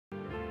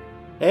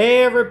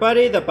Hey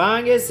everybody, the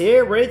Bang is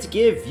here, ready to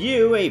give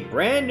you a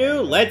brand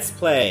new Let's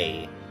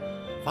Play.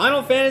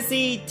 Final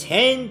Fantasy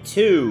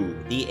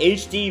X-2, the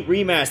HD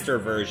remaster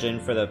version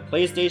for the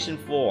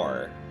PlayStation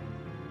 4.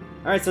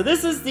 Alright, so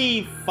this is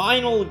the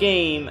final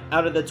game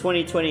out of the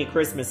 2020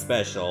 Christmas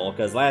special,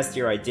 because last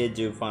year I did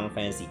do Final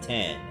Fantasy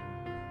X.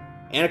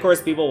 And of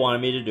course people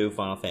wanted me to do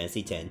Final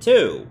Fantasy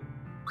X-2.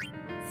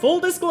 Full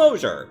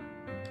disclosure,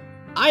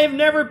 I have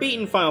never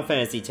beaten Final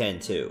Fantasy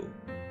X-2.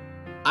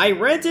 I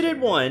rented it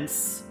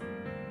once,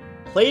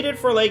 played it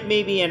for like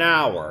maybe an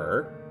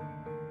hour,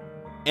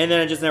 and then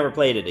I just never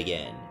played it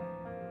again.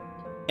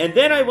 And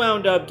then I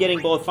wound up getting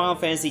both Final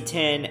Fantasy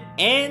X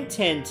and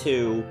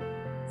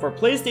X-2 for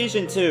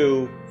PlayStation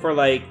 2 for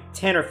like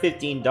 $10 or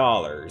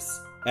 $15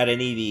 at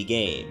an EB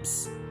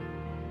Games.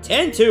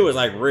 X-2 is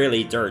like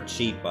really dirt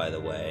cheap, by the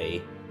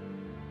way.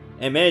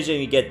 And managing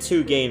to get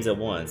 2 games at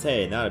once,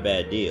 hey, not a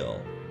bad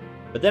deal.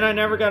 But then I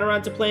never got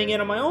around to playing it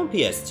on my own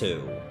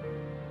PS2.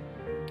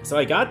 So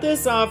I got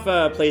this off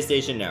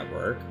PlayStation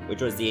Network,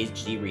 which was the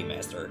HD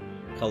Remaster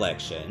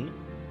collection.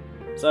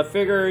 So I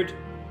figured,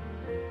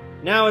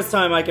 now it's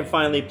time I can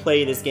finally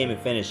play this game and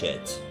finish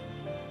it.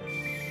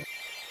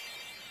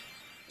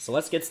 So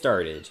let's get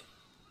started.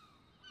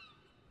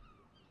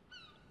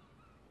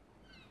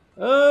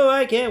 Oh,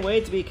 I can't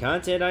wait to be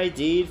content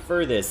ID'd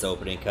for this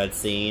opening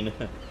cutscene.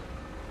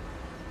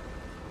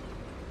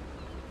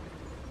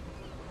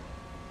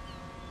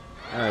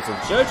 Alright, so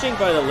judging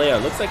by the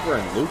layout, looks like we're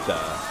in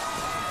Luca.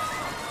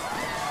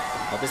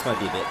 Oh, this might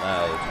be a bit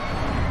loud.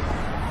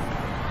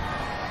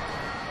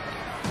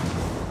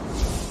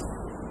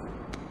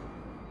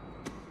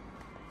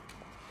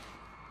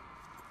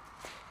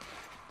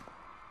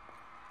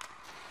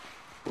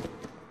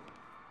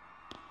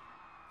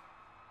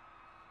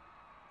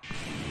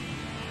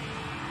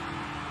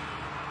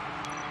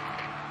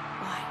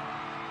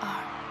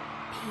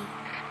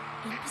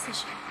 YRP in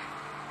position.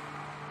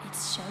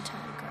 It's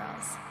showtime,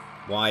 girls.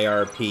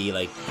 YRP,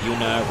 like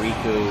Yuna,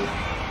 Riku,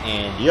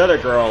 and the other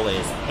girl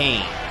is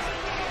Pain.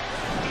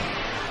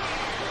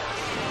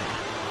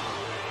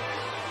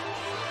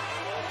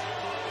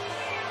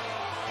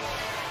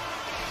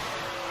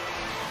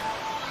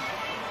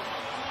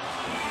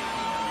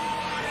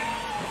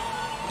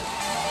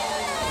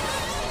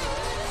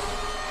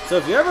 So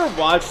if you ever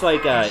watched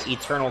like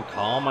Eternal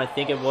Calm, I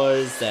think it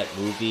was, that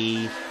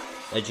movie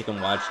that you can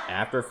watch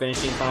after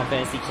finishing Final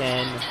Fantasy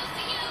X,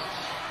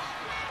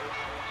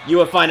 you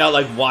will find out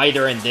like why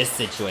they're in this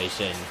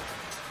situation.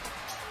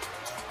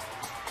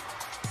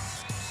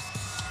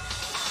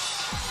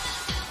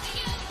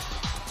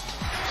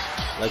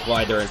 Like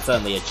why they're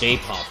suddenly a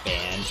J-pop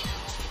band.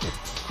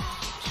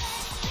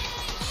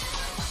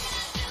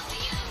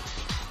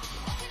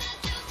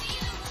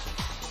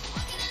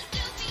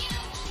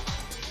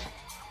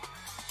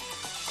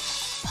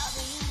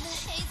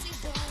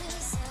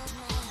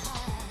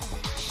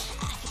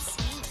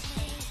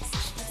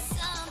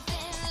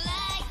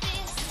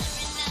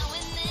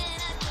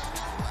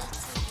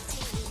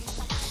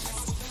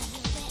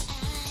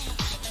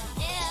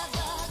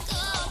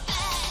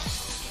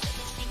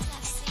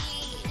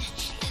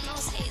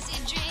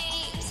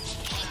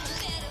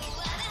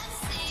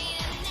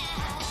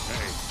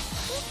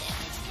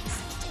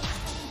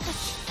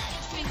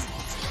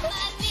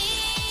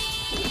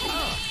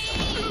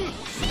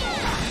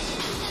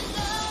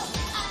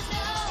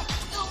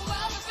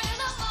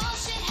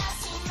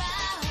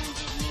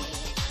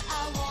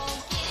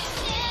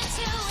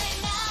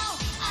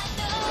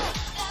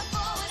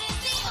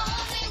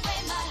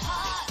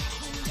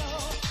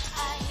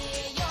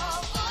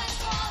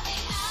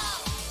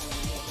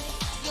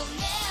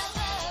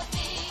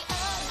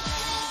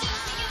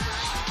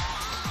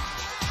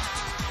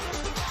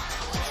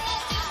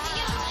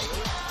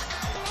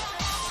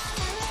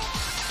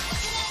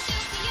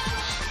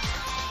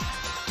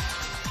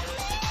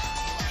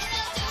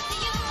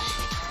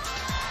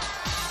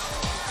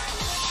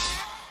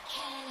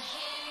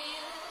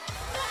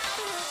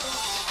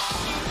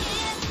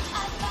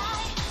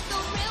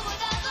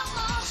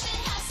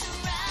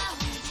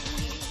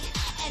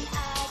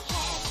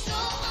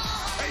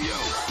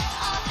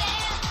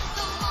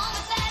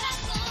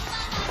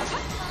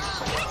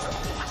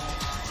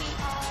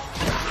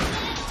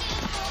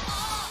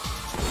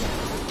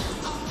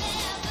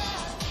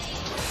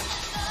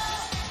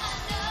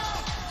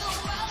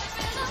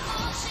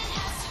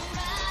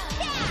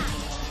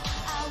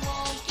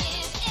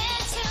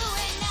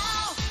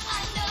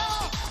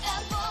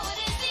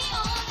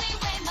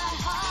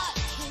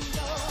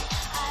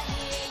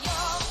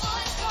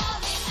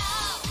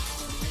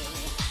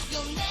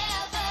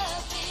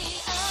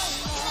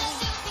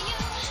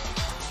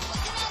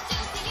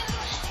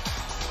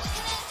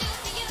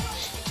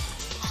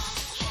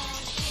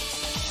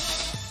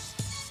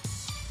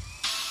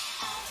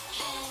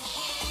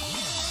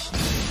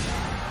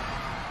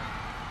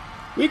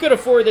 We could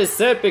afford this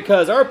set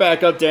because our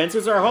backup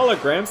dancers are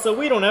holograms, so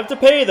we don't have to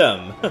pay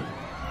them.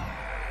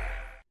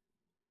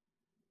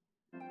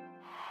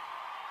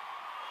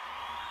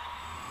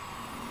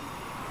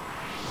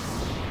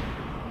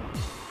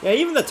 Yeah,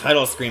 even the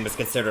title screen was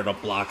considered a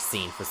block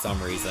scene for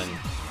some reason.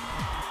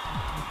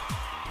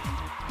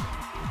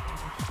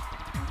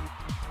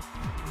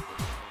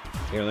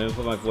 Here, let me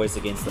put my voice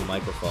against the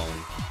microphone,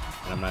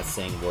 and I'm not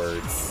saying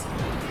words.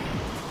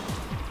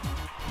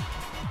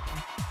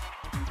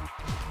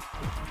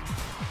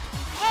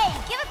 Hey,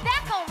 give it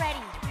back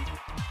already!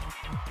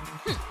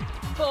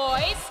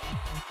 Boys!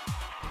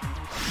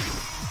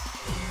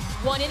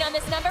 Want in on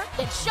this number?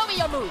 Then show me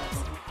your moves!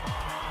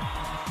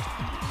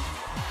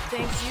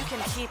 Think you can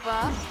keep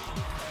up?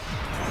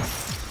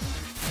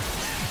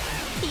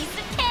 Piece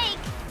of cake!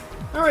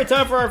 Alright,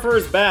 time for our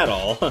first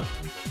battle.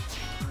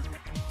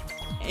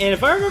 And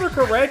if I remember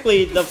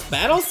correctly, the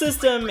battle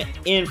system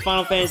in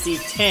Final Fantasy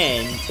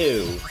X,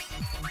 too,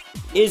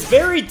 is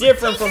very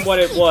different from what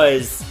it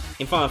was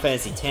in Final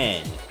Fantasy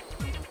X.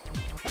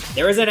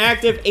 There is an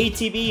active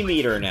ATB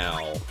meter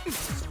now,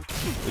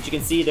 which you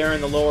can see there in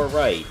the lower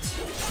right.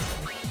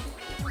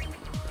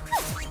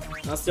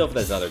 I'll steal for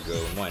this other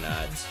goon, why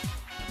not?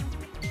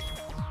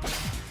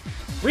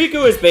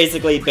 Riku has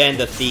basically been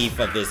the thief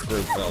of this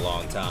group for a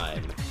long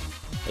time.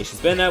 Like,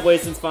 she's been that way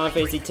since Final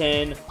Fantasy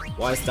X,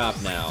 why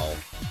stop now?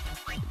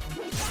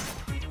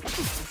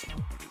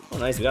 Oh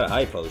nice, we got a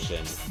high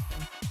potion.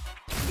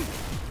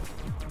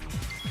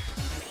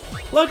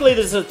 Luckily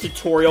this is a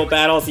tutorial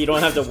battle, so you don't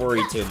have to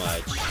worry too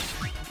much.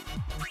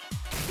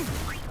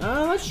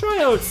 Let's try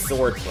out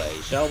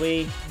swordplay, shall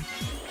we?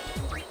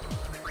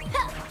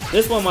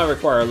 This one might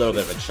require a little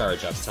bit of a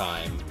charge-up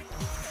time.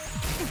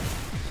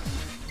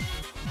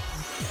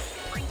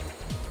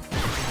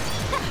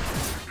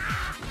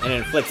 And it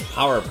inflicts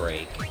Power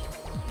Break.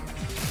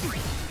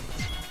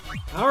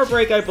 Power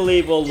Break, I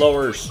believe, will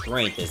lower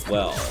strength as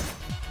well.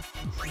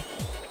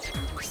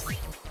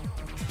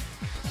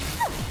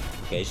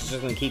 Okay, she's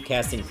just gonna keep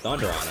casting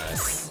Thunder on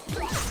us.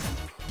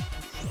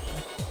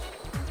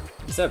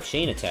 You set up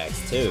chain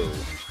attacks, too.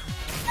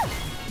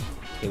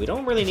 Okay, we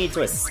don't really need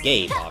to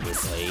escape,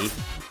 obviously.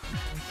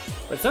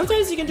 But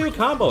sometimes you can do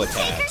combo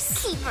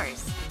attacks.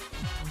 Keepers!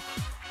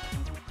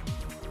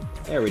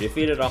 There, we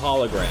defeated a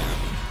hologram.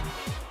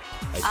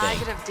 I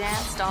could have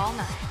danced all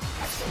night.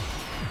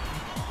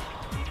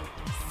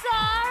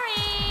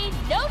 Sorry!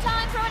 No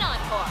time for an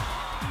encore!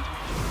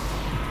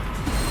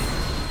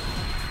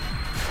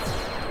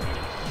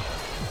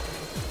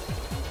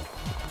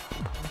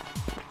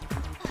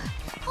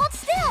 Hold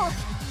still!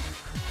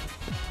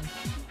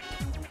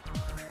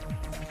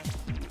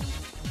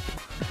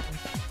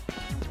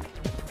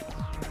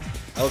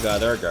 Oh god,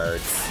 there are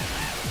guards.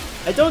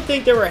 I don't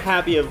think they were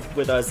happy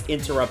with us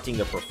interrupting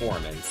the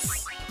performance.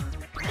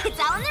 It's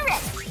all in the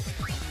wrist!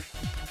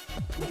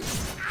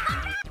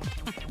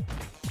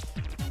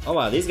 Oh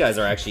wow, these guys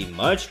are actually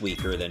much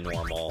weaker than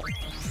normal.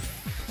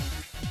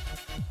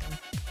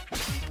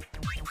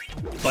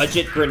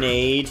 Budget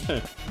grenade.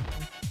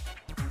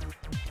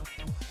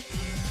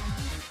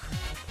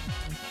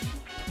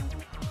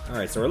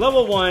 Alright, so we're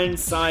level 1,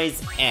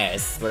 size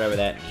S, whatever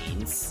that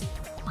means.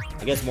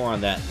 I guess more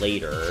on that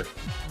later,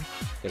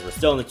 because we're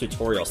still in the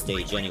tutorial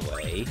stage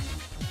anyway.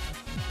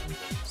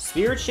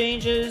 Sphere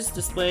changes,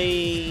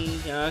 display,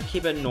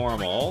 keep it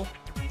normal.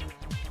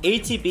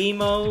 ATB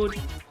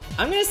mode,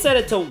 I'm gonna set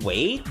it to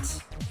wait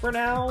for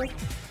now.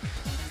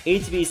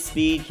 ATB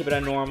speed, keep it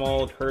on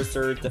normal.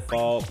 Cursor,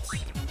 default.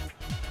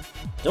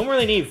 Don't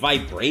really need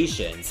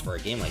vibrations for a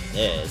game like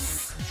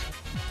this.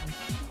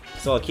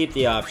 So I'll keep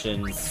the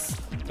options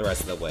the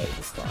rest of the way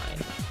just fine.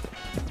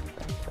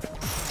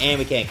 And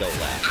we can't go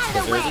left,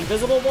 because there's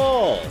invisible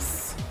walls.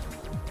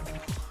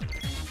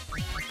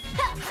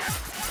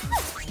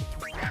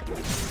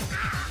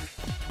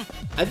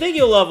 I think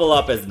you'll level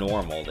up as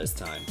normal this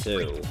time,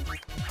 too.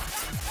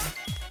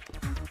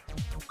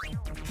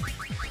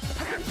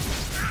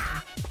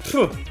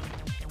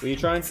 Were you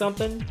trying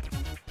something?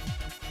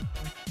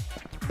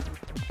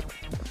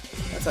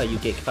 That's how you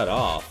get cut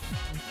off.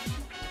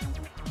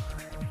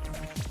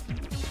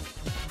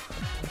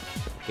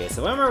 Okay,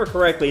 so if I remember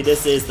correctly,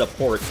 this is the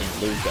port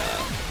in Luca.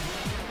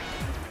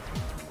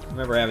 I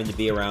remember having to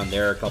be around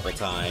there a couple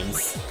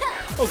times.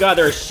 Oh god,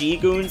 there are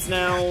She-Goons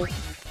now?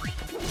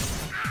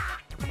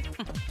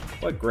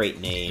 What great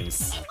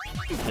names.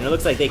 And it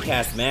looks like they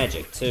cast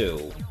magic,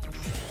 too.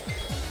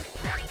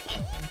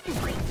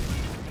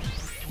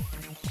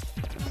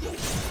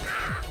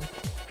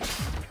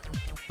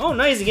 Oh,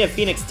 nice, you get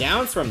Phoenix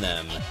Downs from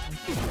them.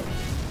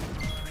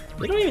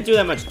 They don't even do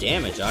that much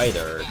damage,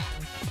 either.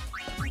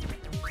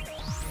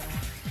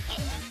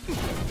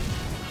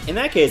 In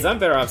that case, I'm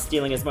better off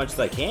stealing as much as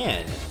I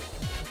can.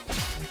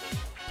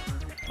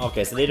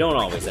 Okay, so they don't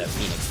always have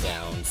Phoenix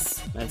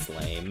Downs. That's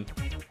lame.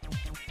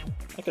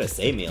 That could have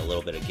saved me a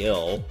little bit of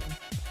gil.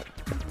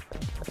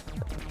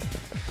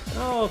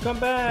 Oh, come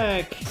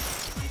back!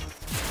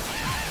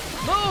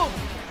 Move!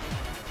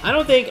 I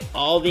don't think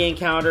all the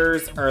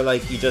encounters are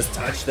like you just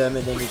touch them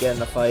and then you get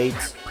in a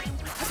fight.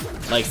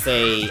 Like,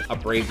 say, a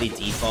Bravely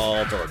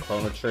Default or a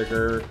Chrono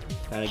Trigger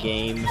kind of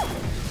game.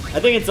 I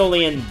think it's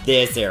only in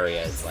this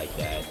area it's like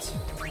that.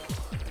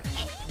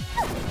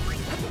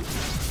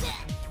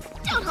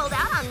 Don't hold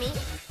out on me!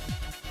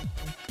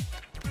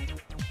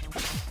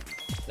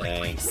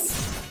 Thanks.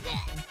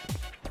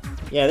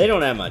 Yeah, they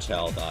don't have much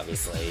health,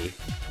 obviously.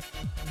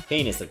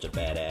 Pain is such a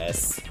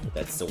badass with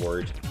that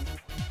sword.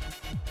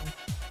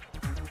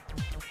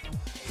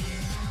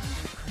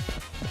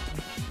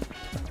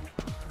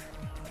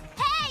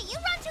 Hey, you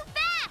run too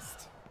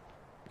fast!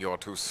 You're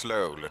too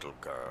slow, little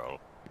girl.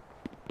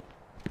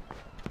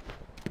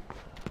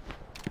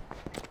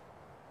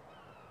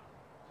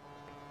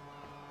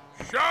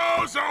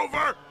 Show's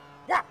over!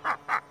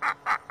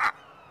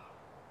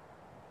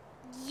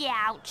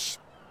 Youch.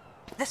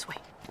 This way.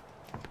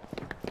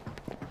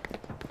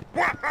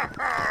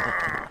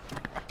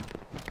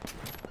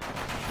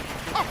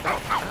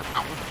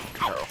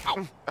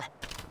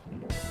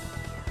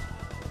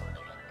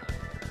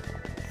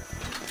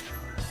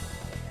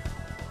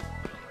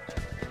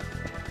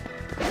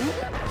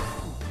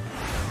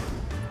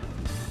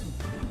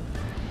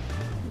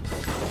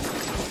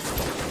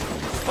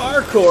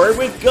 Parkour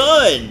with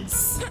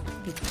guns!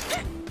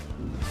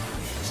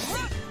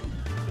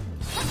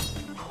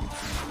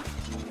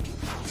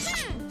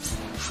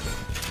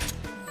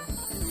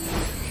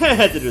 I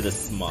had to do the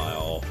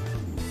smile.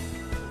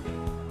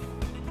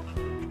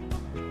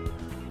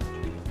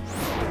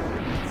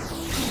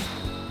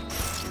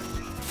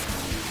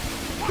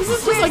 This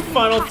is just like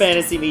Final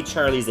Fantasy meet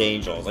Charlie's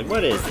Angels. Like,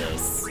 what is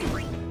this?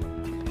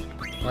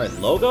 Alright,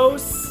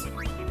 logos?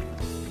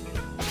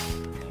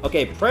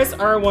 Okay, press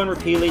R1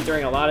 repeatedly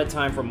during a lot of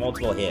time for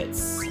multiple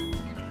hits.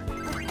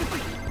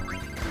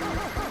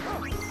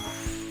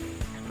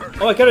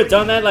 Oh, I could have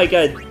done that, like,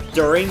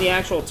 during the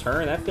actual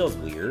turn? That feels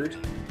weird.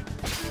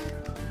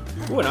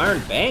 Ooh, an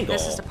iron bangle.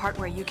 This is the part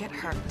where you get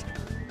hurt.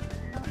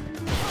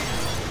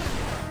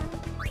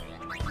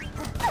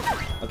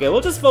 Okay, we'll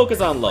just focus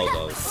on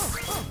logos.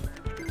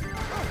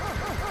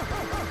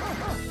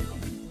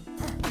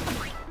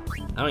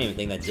 I don't even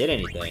think that did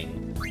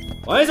anything.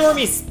 Why is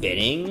Ormy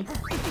spinning?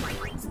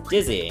 It's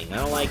dizzying. I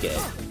don't like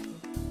it.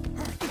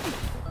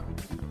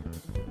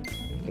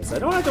 Okay, so I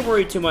don't have to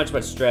worry too much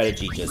about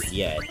strategy just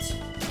yet.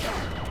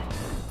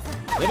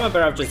 Maybe I'm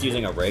better off just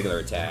using a regular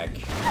attack.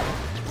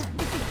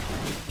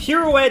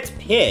 Pirouette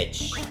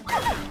pitch.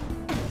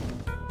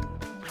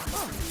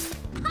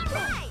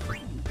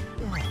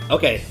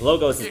 Okay,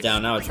 Logos is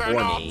down, now it's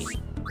Ormy.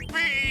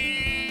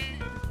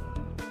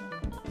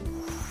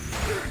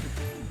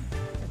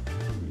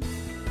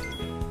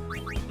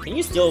 Can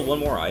you steal one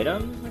more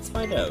item? Let's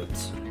find out.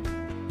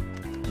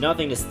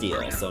 Nothing to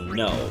steal, so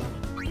no.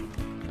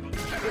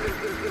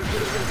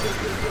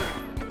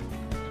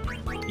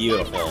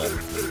 Beautiful.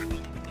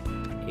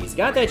 Okay, he's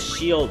got that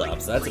shield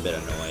up, so that's a bit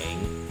annoying.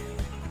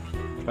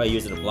 Probably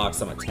use it to block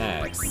some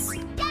attacks.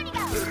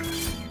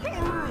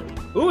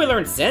 Ooh, we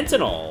learned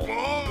Sentinel!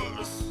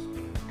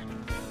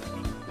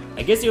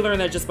 I guess you learn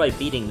that just by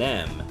beating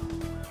them.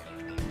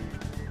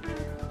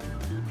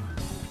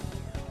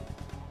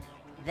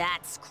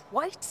 That's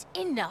quite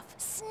enough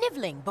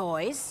sniveling,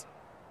 boys.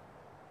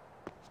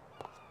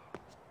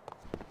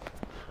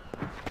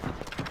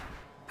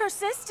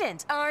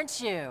 Persistent, aren't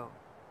you?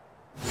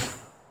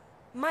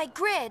 My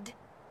grid.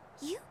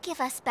 You give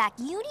us back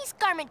Uni's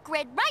garment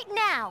grid right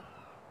now!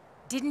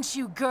 Didn't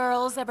you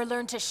girls ever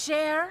learn to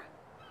share?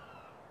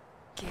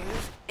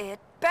 Give it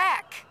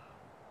back.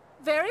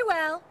 Very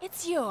well,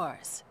 it's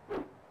yours.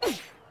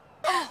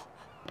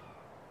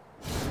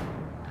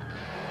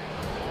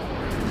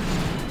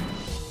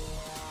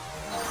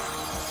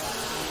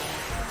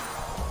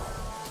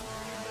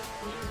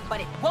 But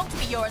it won't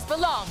be yours for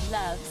long,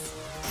 loves.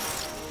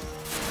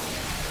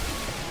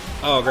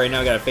 Oh great,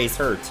 now I gotta face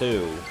her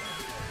too.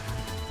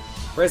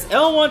 Press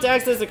L1 to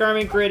access the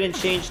garment grid and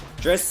change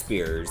dress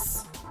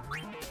spears.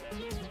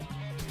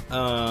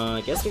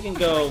 I guess we can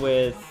go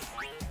with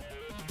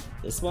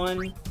this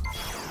one.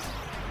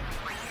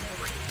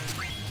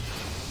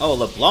 Oh,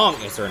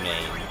 LeBlanc is her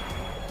name.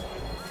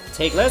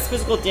 Take less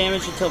physical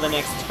damage until the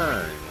next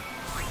turn.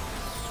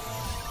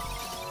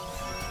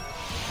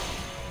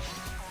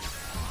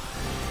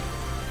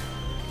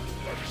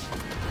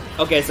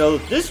 Okay, so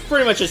this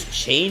pretty much just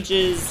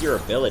changes your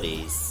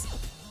abilities.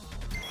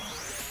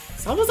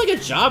 It's almost like a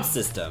job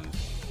system.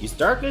 Use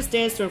Darkness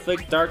Dance to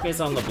inflict darkness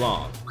on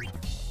LeBlanc.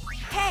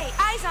 Hey,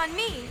 eyes on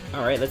me.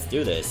 Alright, let's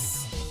do this.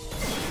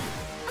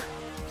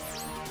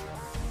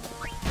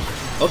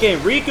 Okay,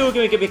 Riku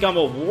can become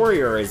a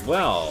warrior as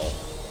well.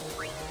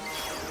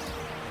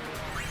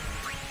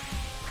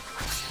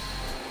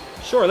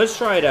 Sure, let's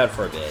try it out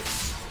for a bit.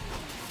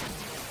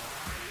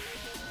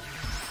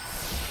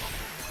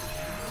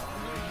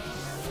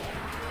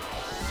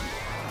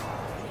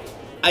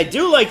 I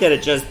do like that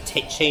it just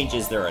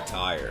changes their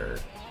attire.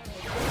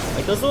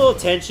 Like, those little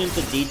attention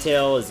to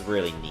detail is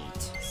really neat.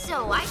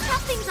 So I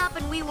chop things up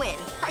and we win.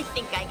 I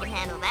think I can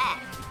handle that.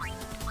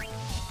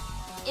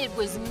 It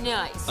was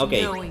nice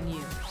Okay. knowing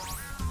you.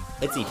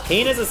 Let's see,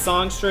 Pain as a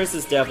songstress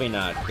is definitely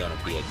not gonna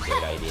be a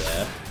great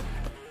idea.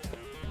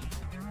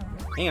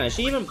 Hang on, is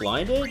she even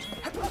blinded?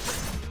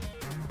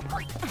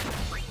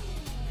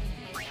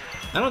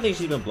 I don't think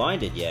she's been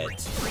blinded yet.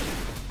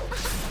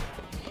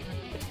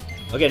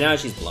 Okay, now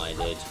she's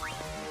blinded.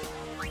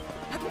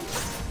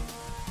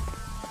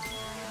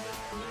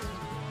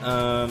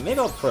 Maybe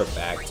I'll put her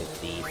back to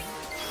Thief.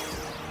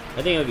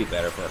 I think it would be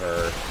better for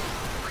her.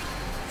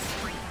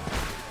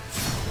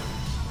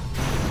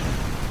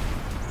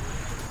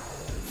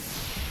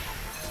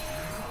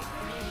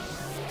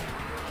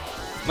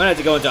 Might have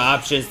to go into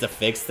options to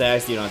fix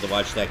that, so you don't have to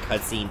watch that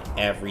cutscene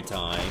every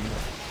time.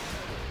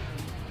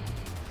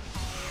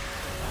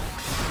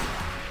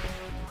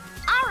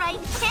 Alright,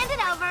 hand it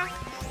over.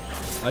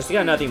 Oh, she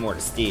got nothing more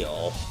to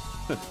steal.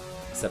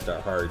 Except our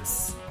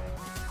hearts.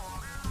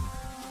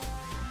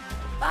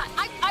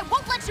 I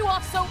won't let you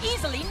off so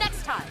easily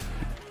next time!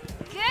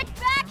 Get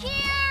back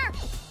here!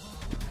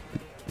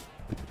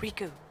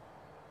 Riku.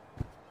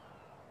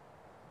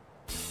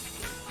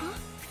 Huh?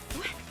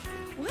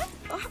 What?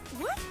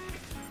 What?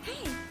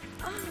 Hey.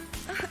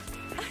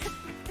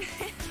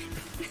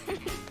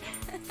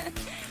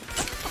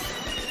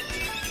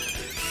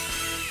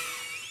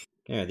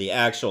 Yeah, the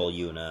actual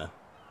Yuna.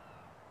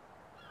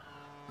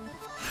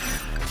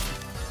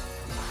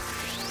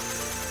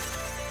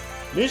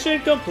 Mission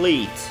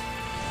complete!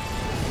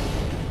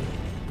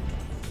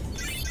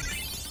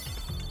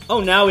 Oh,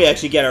 now we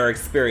actually get our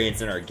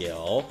experience in our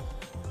Gil.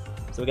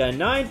 So we got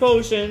 9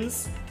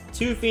 potions,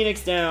 2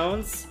 Phoenix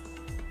Downs,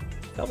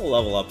 a couple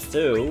level ups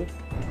too.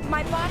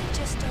 My body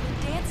just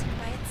started dancing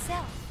by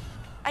itself.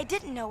 I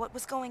didn't know what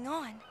was going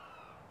on.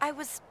 I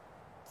was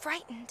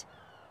frightened.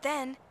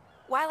 Then,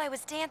 while I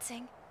was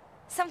dancing,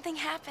 something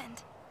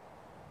happened.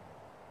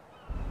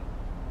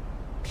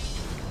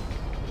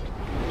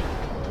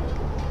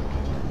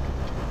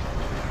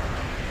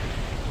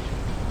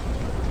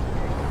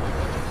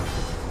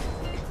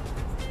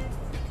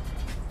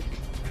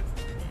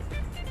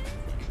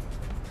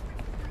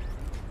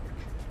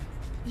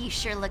 You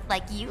sure looked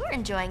like you were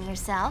enjoying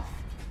yourself.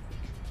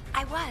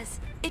 I was.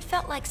 It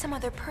felt like some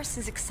other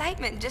person's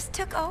excitement just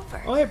took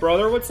over. Oh, hey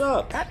brother, what's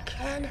up? That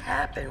can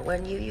happen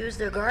when you use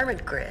the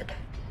garment grid.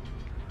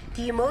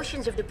 The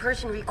emotions of the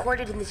person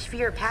recorded in the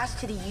sphere pass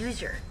to the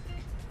user.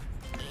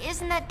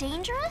 Isn't that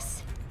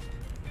dangerous?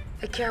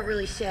 I can't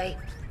really say.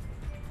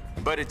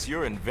 But it's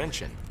your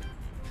invention.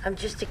 I'm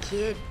just a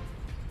kid.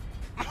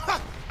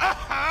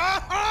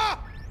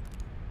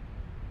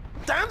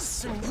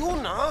 Dancing,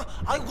 Yuna!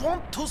 I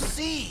want to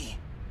see!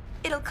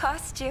 It'll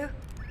cost you.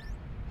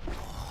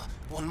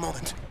 One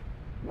moment.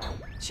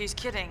 She's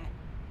kidding.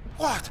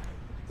 What?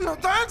 No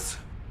dance?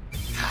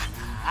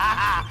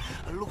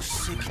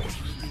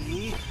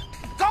 Lucidity.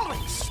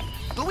 Goblins!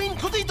 Doing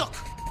goody duck!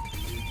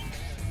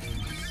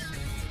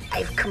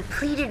 I've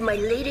completed my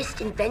latest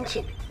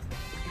invention.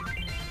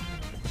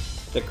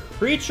 The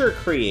Creature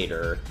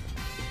Creator.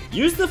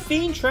 Use the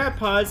Fiend Trap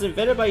Pods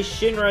invented by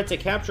Shinra to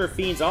capture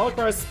fiends all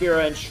across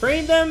Spira and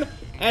train them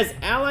as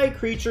allied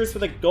creatures for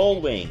the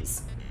Gold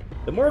Wings.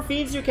 The more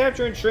fiends you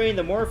capture and train,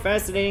 the more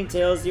fascinating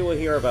tales you will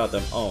hear about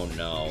them. Oh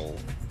no.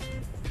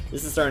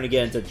 This is starting to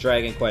get into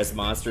Dragon Quest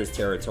Monsters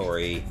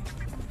territory.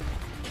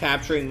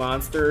 Capturing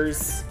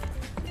monsters.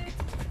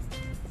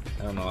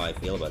 I don't know how I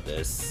feel about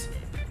this.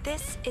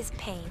 This is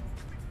Pain.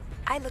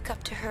 I look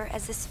up to her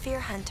as a sphere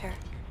hunter,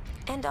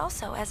 and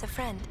also as a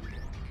friend.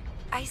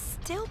 I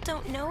still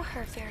don't know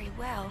her very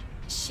well.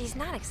 She's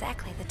not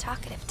exactly the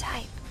talkative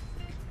type.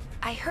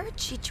 I heard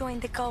she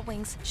joined the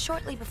Gullwings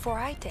shortly before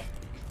I did.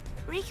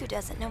 Riku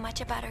doesn't know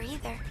much about her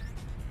either.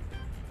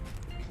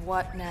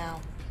 What now?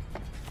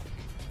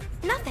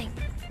 Nothing.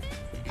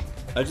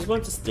 I just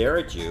want to stare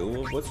at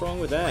you. What's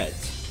wrong with that?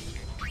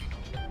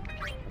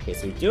 Okay,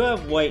 so we do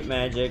have white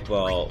magic.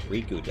 Well,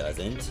 Riku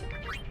doesn't.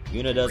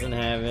 Yuna doesn't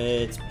have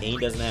it. Pain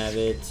doesn't have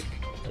it.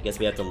 I guess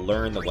we have to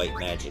learn the white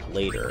magic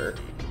later.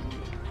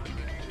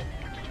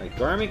 Alright,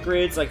 garment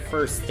grid's like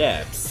first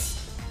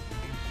steps.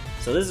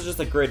 So this is just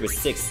a grid with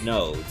 6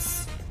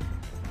 nodes.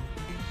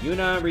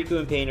 Yuna, Riku,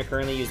 and Pain are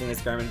currently using this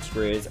garment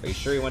grid. Are you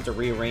sure you want to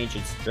rearrange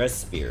its dress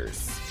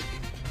spheres?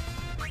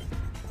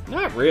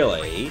 Not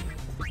really.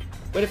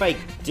 But if I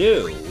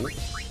do...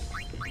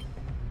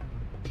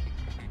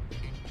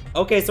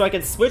 Okay, so I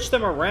can switch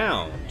them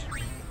around.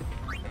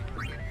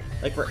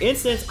 Like, for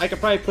instance, I could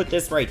probably put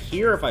this right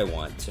here if I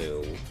want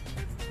to.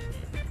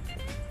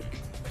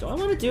 Do I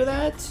want to do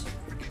that?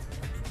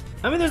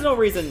 I mean, there's no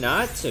reason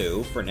not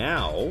to, for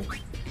now.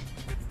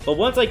 But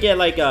once I get,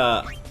 like,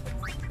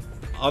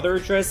 other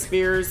dress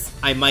spheres,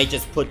 I might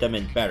just put them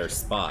in better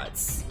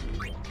spots.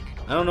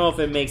 I don't know if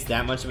it makes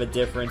that much of a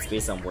difference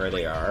based on where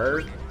they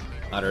are,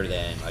 other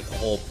than, like, a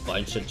whole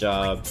bunch of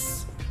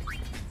jobs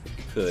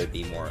could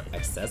be more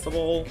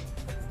accessible.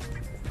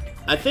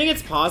 I think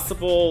it's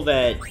possible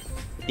that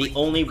the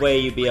only way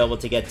you'd be able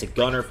to get to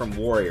Gunner from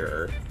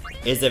Warrior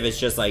is if it's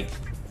just, like,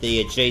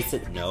 the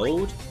adjacent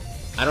node.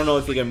 I don't know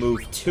if you can move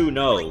 2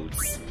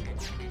 nodes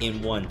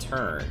in one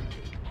turn.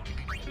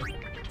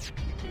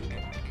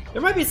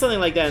 There might be something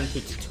like that in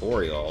the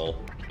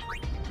tutorial.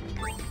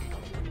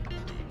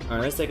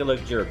 Alright, let's take a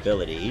look at your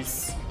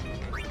abilities.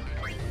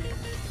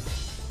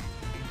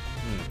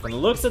 From the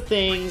looks of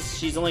things,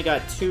 she's only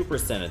got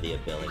 2% of the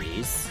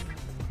abilities.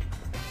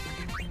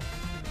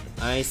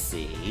 I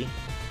see.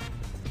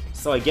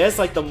 So I guess,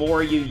 like, the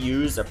more you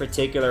use a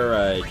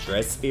particular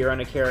dress sphere on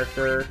a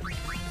character,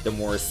 the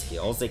more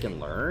skills they can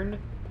learn?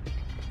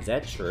 Is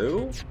that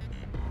true?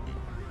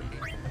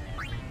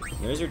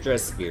 There's your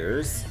dress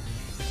spears.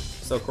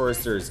 So of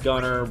course there's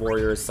Gunner,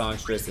 Warrior,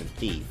 Songstress, and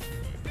Thief.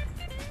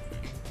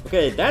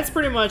 Okay, that's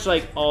pretty much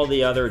like all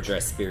the other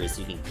dress spears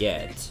you can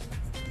get.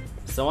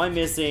 So I'm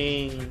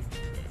missing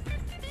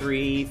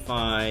 3,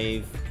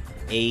 5,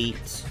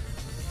 8,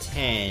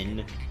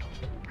 10,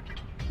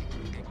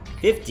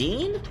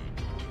 15?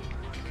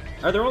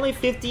 Are there only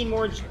 15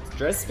 more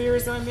dress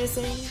spears I'm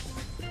missing?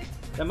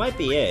 That might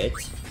be it.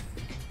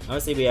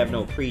 Obviously we have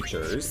no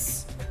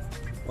creatures.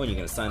 Oh, and you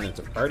can assign them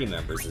to party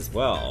members as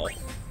well.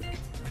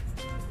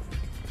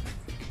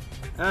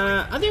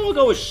 I think we'll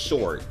go with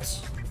short.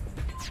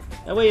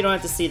 That way you don't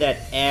have to see that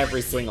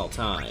every single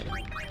time.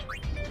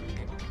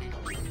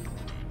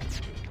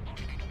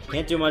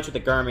 Can't do much with the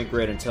garment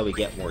grid until we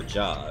get more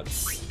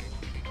jobs.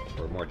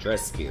 Or more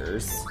dress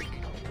spears.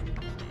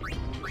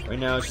 Right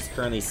now it's just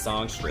currently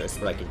Songstress,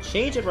 but I can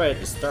change it right at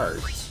the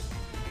start.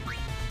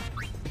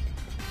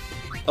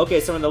 Okay,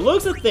 so in the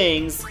looks of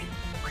things,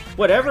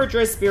 whatever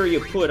dress spear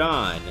you put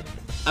on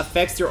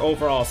affects your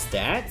overall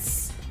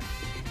stats.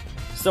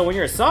 So when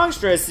you're a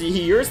Songstress,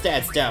 your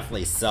stats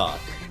definitely suck.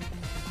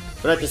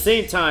 But at the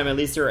same time, at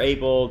least you're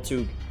able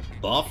to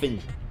buff and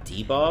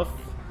debuff.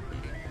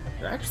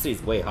 Your accuracy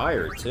is way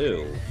higher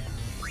too.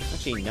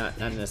 Actually, not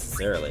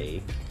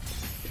necessarily.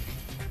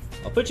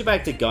 I'll put you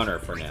back to Gunner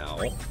for now.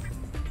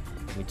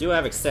 We do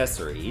have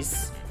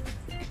accessories.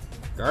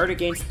 Guard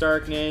against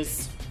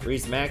darkness.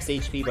 Raise max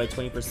HP by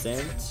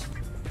 20%.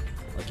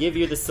 I'll give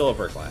you the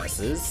silver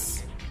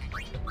glasses.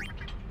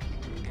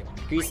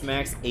 Increase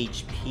max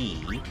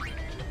HP.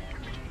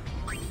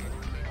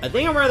 I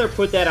think I'd rather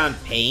put that on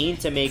Pain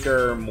to make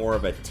her more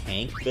of a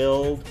tank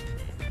build,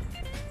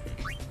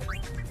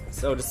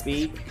 so to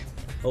speak.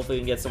 Hopefully we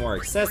can get some more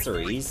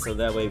accessories, so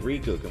that way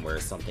Riku can wear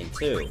something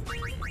too.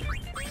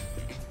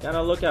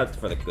 Gotta look out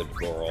for the good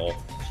girl.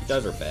 She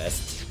does her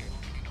best.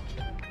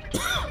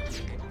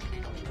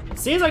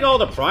 Seems like all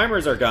the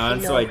primers are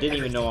gone, so I didn't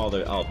even know all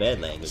the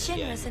Al-Bhed language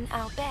again. Shinra's an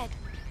Al-Bhed.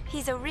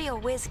 He's a real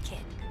whiz kid.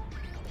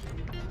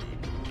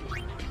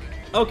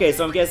 Okay,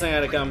 so I'm guessing I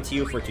gotta come to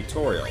you for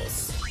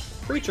tutorials.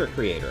 Creature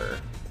Creator.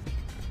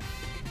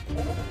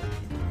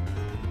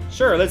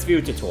 Sure, let's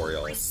view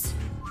tutorials.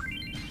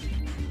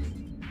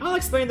 I'll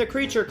explain the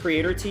Creature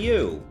Creator to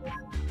you.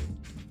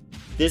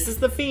 This is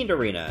the Fiend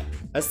Arena,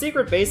 a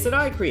secret base that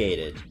I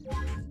created.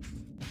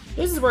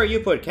 This is where you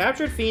put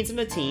captured fiends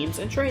into teams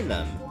and train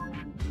them.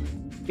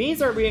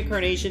 Fiends are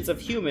reincarnations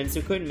of humans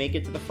who couldn't make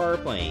it to the far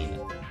plane.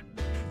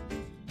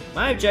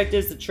 My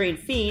objective is to train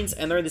fiends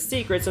and learn the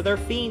secrets of their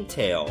fiend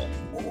tale.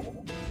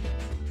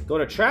 Go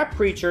to Trap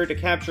Creature to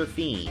capture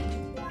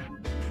Fiend.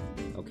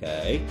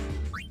 Okay.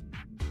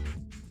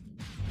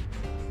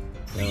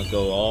 Then we'll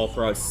go all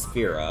throughout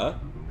Sphera.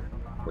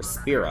 Or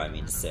Spira, I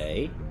mean to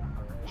say.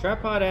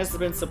 Trap Pod has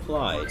been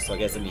supplied, so I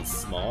guess it means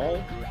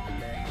small.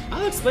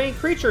 I'll explain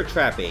creature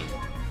trapping.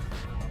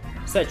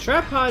 Set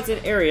trap pods in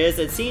areas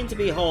that seem to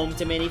be home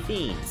to many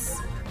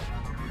fiends.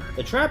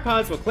 The trap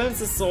pods will cleanse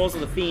the souls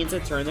of the fiends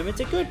and turn them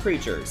into good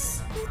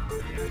creatures.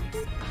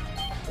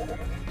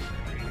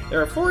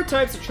 There are 4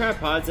 types of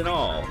trap pods in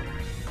all.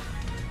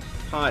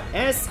 Pod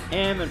S,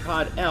 M, and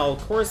Pod L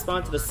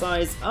correspond to the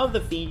size of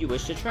the fiend you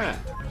wish to trap.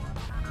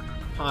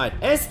 Pod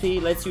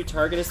SP lets you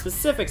target a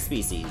specific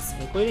species,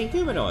 including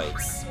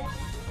humanoids.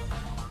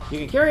 You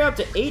can carry up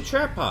to 8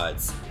 trap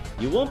pods.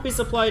 You won't be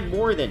supplied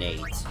more than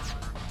 8.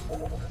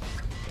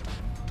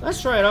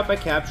 Let's try it out by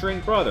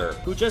capturing Brother,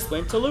 who just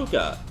went to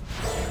Luca.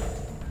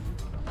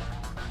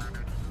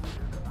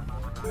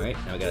 Alright,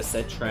 now we gotta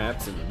set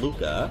traps in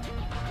Luca.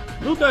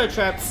 Luca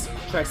attracts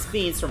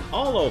fiends from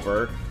all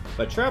over,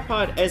 but Trap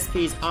Pod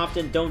SPs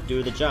often don't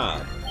do the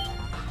job.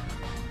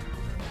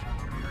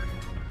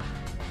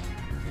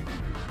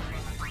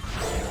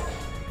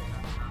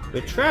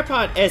 With Trap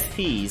Pod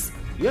SPs,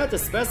 you have to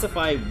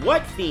specify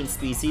what fiend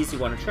species you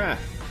want to trap.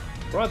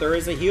 Brother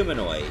is a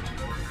humanoid.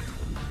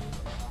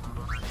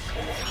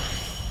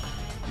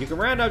 You can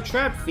round up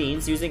trap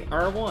fiends using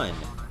R1.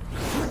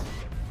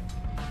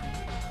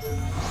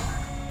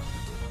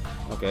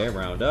 Okay,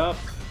 round up.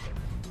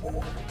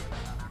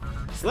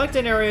 Select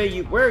an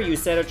area where you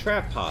set a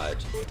trap pod.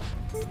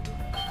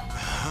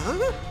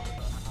 Huh?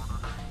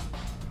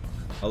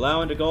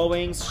 Allow into Gull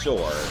Wings?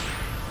 Sure.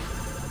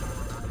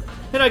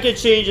 And I can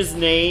change his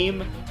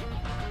name?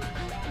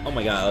 Oh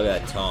my god, look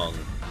at that tongue.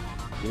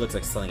 He looks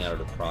like something out of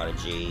the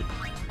Prodigy.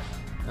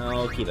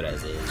 I'll keep it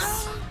as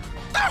is.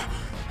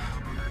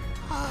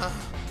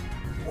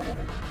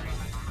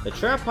 The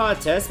trap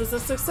pod test was a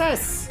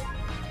success!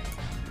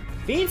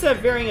 Fiends have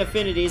varying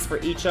affinities for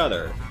each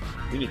other.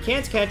 When you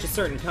can't catch a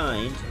certain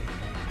kind,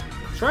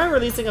 try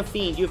releasing a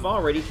fiend you've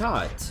already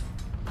caught.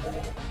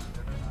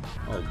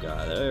 Oh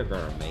god, they're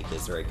gonna make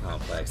this very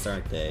complex,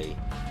 aren't they?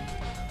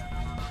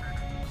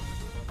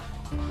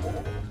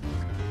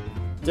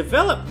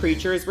 Develop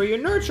creatures where you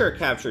nurture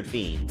captured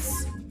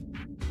fiends.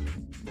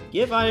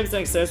 Give items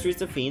and accessories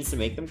to fiends to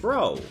make them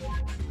grow.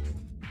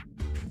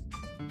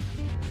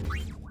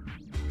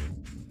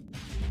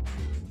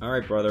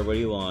 Alright, brother, what do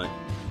you want?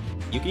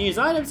 You can use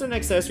items and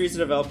accessories to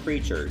develop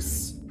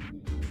creatures.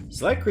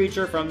 Select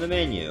creature from the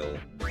menu.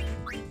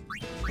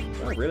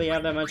 Do I really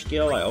have that much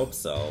skill? I hope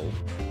so.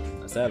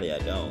 Sadly, I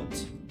don't.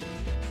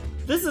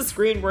 This is a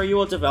screen where you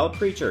will develop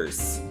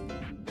creatures.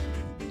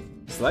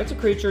 Select a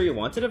creature you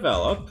want to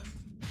develop.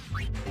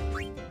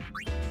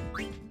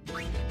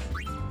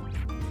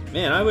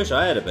 Man, I wish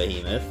I had a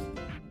behemoth.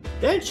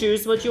 Then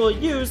choose what you will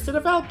use to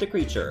develop the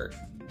creature.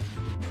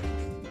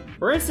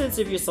 For instance,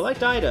 if you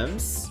select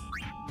items,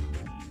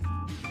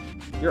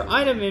 your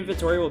item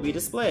inventory will be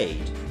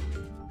displayed.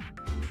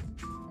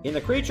 In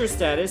the creature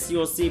status, you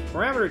will see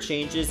parameter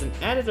changes and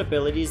added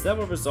abilities that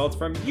will result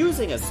from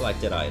using a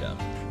selected item.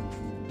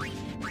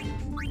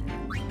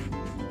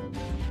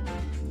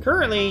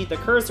 Currently, the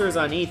cursor is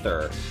on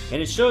Ether,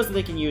 and it shows that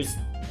you can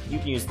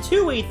use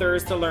 2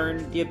 Ethers to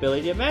learn the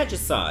ability of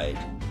Magicide.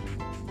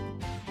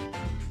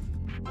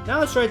 Now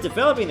let's try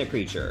developing the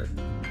creature.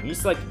 When you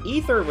select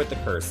Ether with the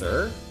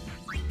cursor,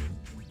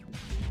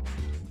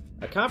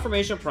 a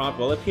confirmation prompt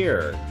will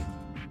appear.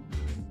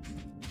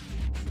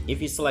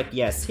 If you select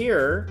Yes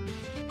here,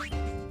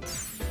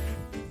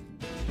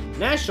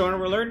 Nashorn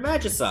will learn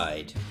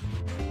Magicide.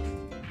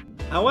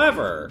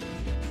 However,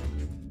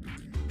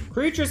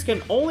 creatures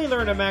can only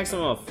learn a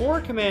maximum of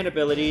 4 command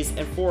abilities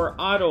and 4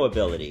 auto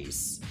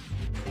abilities.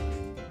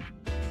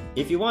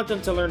 If you want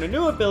them to learn a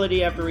new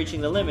ability after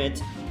reaching the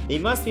limit, they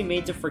must be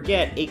made to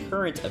forget a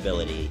current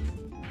ability.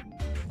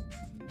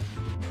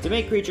 To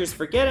make creatures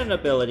forget an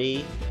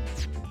ability,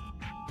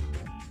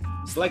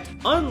 select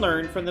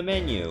Unlearn from the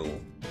menu.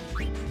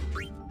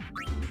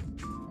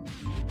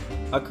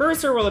 A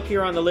cursor will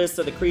appear on the list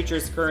of the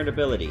creature's current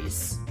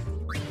abilities.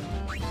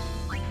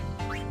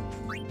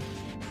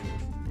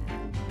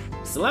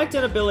 Select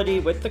an ability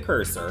with the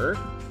cursor,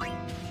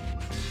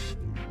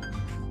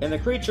 and the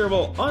creature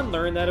will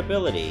unlearn that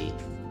ability.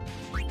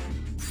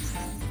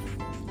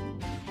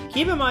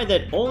 Keep in mind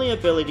that only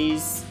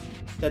abilities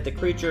that the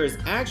creature has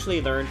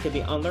actually learned can be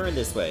unlearned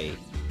this way.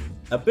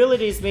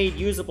 Abilities made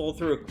usable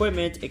through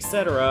equipment,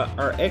 etc.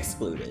 are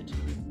excluded.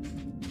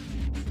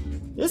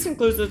 This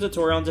concludes the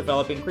tutorial on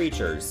developing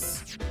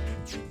creatures.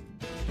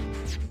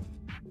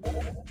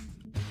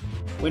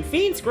 When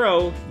fiends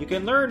grow, you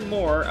can learn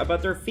more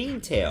about their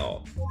fiend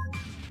tail.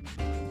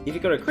 If you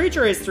go to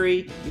Creature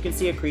History, you can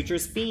see a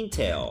creature's fiend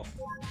tail.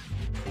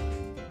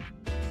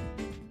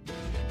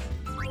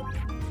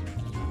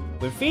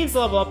 When fiends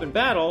level up in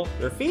battle,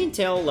 their fiend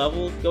tail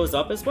level goes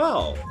up as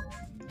well.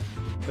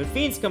 When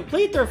fiends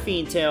complete their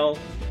fiend tail,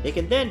 they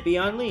can then be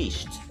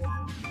unleashed.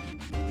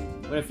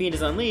 When a fiend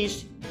is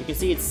unleashed, you can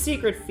see its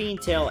secret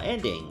fiend tail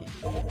ending.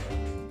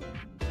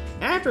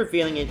 After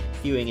viewing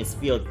its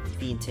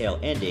fiend tail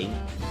ending,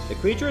 the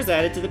creature is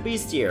added to the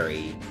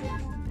bestiary.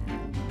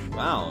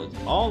 Wow,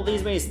 all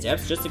these many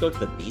steps just to go to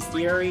the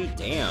bestiary?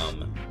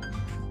 Damn.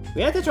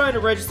 We have to try to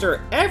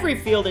register every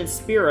field in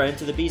Spira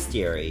into the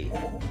bestiary.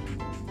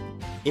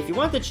 If you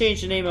want to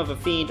change the name of a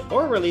fiend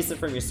or release it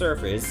from your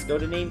surface, go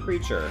to Name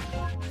Creature.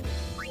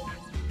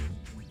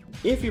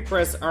 If you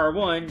press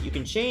R1, you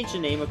can change the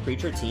name of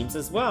creature teams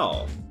as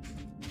well.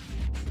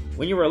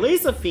 When you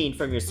release a fiend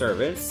from your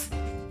service,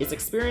 its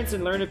experience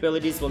and learn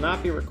abilities will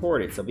not be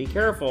recorded, so be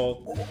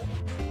careful.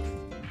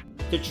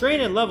 To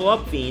train and level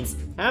up fiends,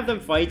 have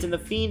them fight in the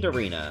Fiend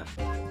Arena.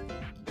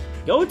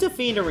 Go to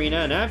Fiend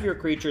Arena and have your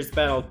creatures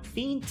battle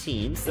fiend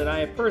teams that I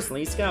have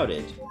personally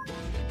scouted.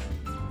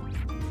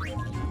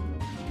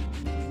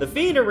 The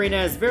Fiend Arena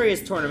has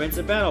various tournaments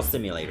and battle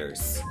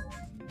simulators.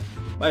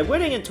 By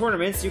winning in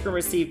tournaments, you can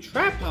receive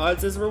trap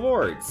pods as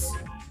rewards.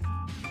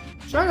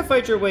 Try to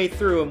fight your way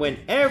through and win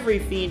every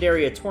Fiend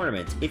Area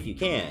tournament, if you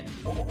can.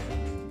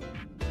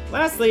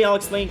 Lastly, I'll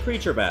explain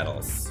creature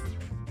battles.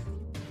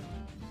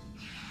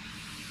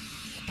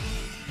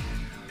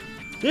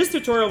 This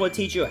tutorial will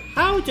teach you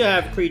how to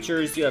have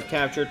creatures you have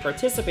captured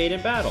participate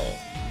in battle.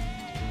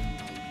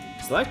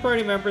 Select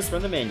party members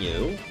from the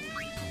menu.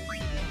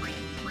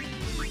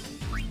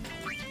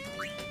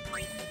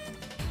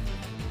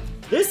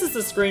 This is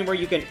the screen where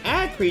you can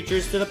add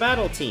creatures to the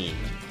battle team.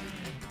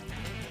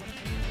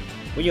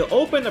 When you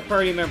open the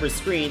party member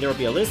screen, there will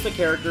be a list of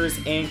characters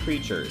and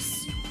creatures.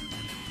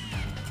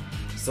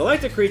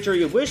 Select a creature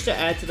you wish to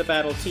add to the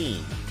battle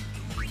team.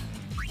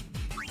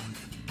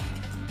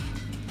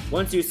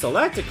 Once you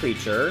select a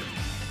creature,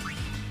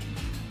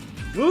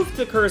 move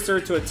the cursor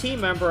to a team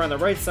member on the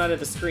right side of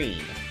the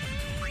screen.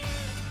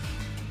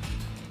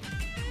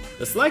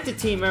 The selected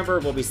team member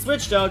will be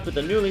switched out with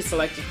the newly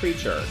selected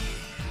creature.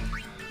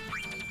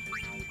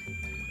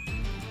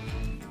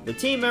 The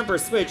team member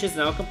switch is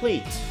now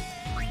complete.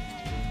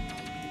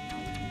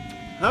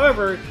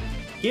 However,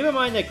 keep in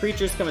mind that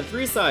creatures come in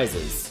 3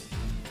 sizes: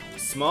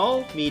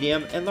 small,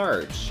 medium, and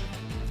large.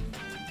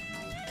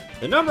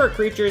 The number of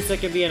creatures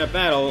that can be in a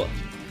battle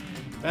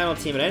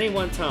team at any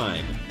one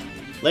time.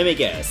 Let me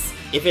guess.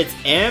 If it's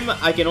M,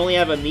 I can only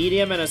have a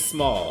medium and a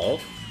small.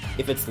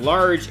 If it's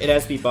large, it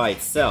has to be by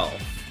itself.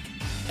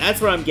 That's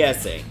what I'm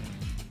guessing.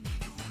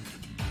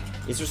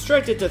 It's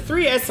restricted to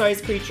 3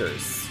 S-sized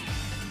creatures.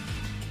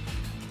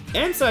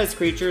 M-sized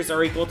creatures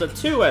are equal to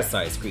 2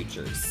 S-sized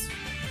creatures.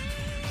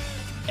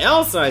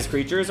 L-sized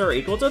creatures are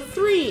equal to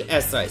 3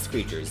 S-sized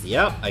creatures.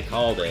 Yep, I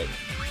called it.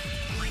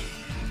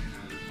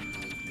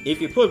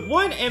 If you put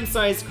 1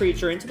 M-sized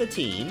creature into the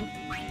team,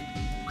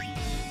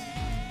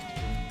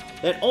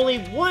 then only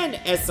 1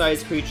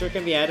 S-sized creature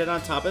can be added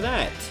on top of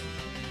that.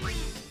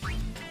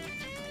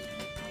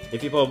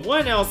 If you put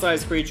 1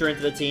 L-sized creature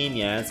into the team,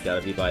 yeah, it's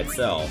gotta be by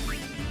itself.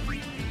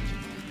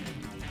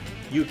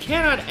 You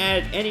cannot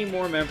add any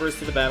more members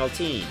to the battle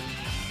team.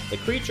 The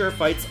creature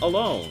fights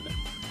alone.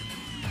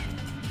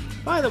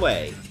 By the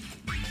way,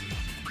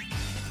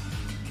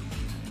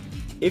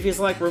 if you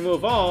select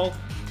Remove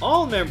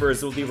All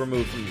members will be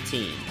removed from the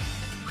team.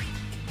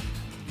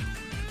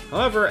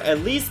 However, at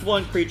least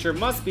 1 creature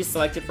must be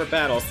selected for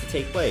battles to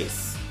take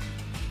place.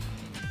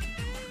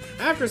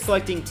 After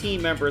selecting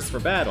team members for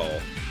battle,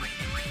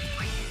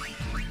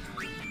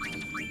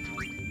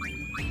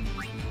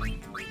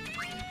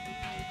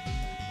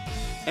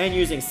 and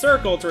using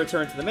Circle to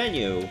return to the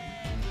menu,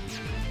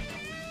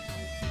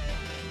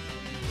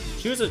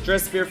 choose a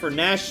Dress Sphere for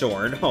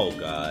Nashorn. Oh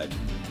god.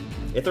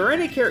 If there are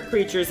any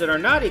creatures that are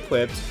not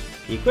equipped,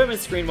 the equipment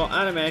screen will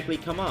automatically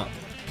come up.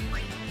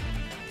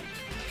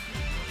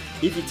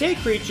 If you take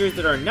creatures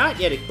that are not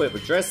yet equipped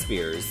with Dress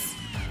Spheres,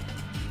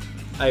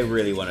 I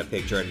really want to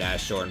picture a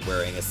Nashorn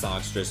wearing a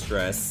songstress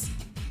dress,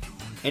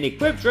 and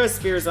equip Dress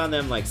Spheres on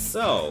them like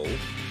so,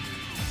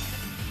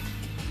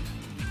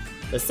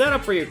 the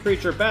setup for your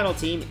creature battle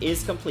team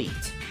is complete.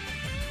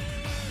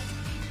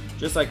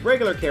 Just like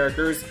regular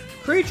characters,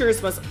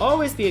 creatures must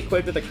always be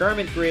equipped with a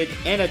garment grid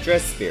and a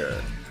Dress Sphere.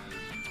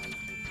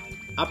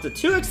 Up to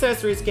 2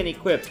 accessories can be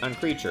equipped on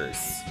creatures.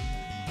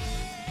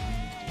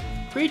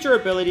 Creature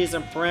abilities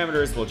and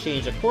parameters will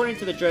change according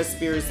to the Dress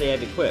Spheres they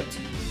have equipped,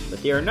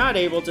 but they are not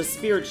able to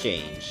sphere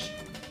change.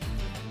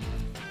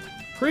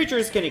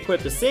 Creatures can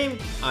equip the same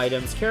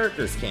items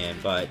characters can,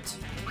 but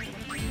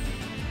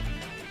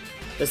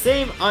the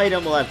same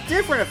item will have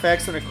different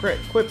effects when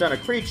equipped on a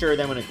creature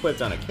than when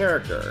equipped on a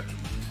character.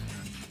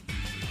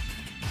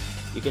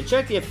 You can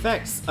check the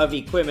effects of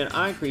equipment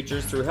on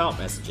creatures through help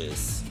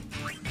messages.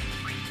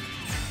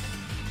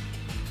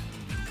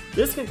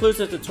 This concludes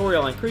the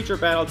tutorial on creature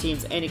battle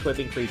teams and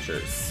equipping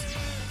creatures.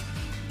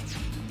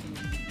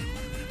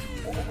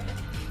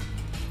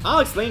 I'll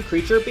explain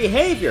creature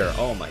behavior!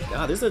 Oh my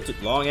god, this is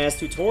a long-ass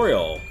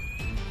tutorial.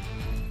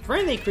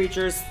 Friendly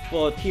creatures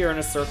will appear in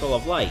a circle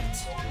of light.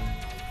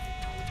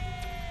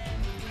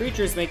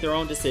 Creatures make their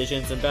own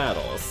decisions in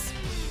battles.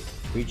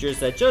 Creatures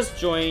that just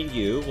joined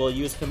you will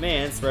use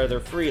commands rather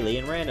freely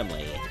and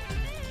randomly.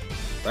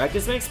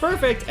 Practice makes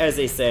perfect, as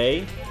they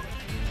say.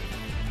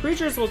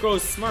 Creatures will grow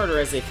smarter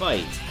as they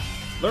fight,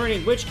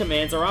 learning which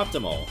commands are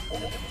optimal.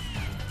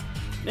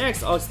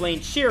 Next, I'll explain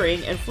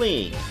cheering and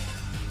fleeing.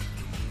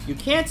 You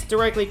can't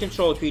directly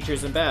control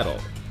creatures in battle,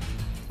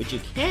 but you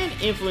can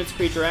influence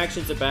creature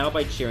actions in battle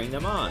by cheering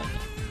them on.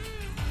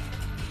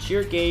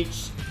 Cheer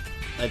gauge,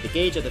 the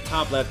gauge at the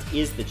top left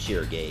is the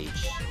cheer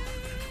gauge.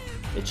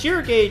 The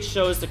cheer gauge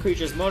shows the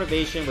creature's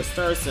motivation with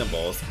star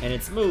symbols, and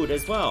its mood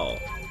as well.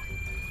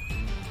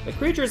 The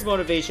creature's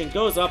motivation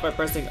goes up by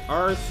pressing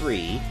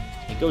R3,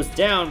 and goes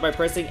down by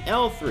pressing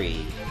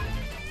L3.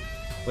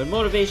 When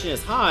motivation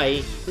is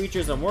high,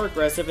 creatures are more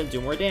aggressive and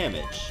do more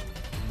damage.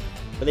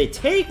 But they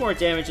take more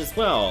damage as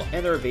well,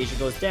 and their evasion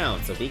goes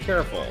down, so be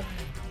careful.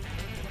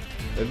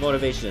 When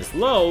motivation is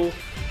low,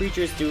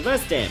 creatures do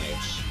less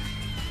damage.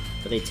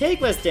 But they take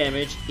less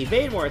damage,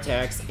 evade more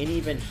attacks, and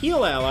even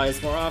heal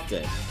allies more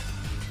often.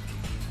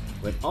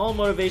 When all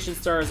motivation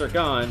stars are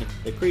gone,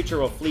 the creature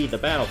will flee the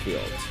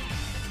battlefield.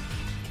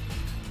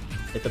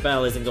 If the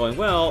battle isn't going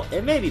well,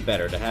 it may be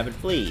better to have it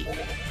flee.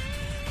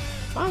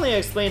 Finally, I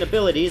explain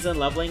abilities and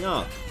leveling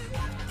up.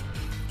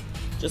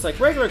 Just like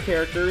regular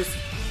characters,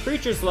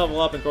 creatures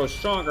level up and grow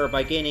stronger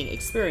by gaining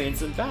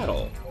experience in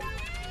battle.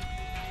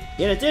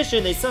 In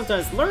addition, they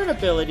sometimes learn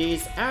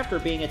abilities after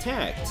being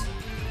attacked.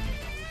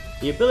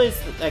 The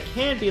abilities that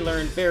can be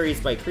learned varies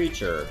by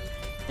creature,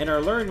 and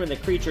are learned when the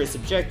creature is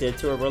subjected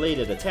to a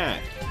related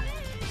attack.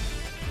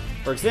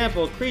 For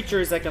example,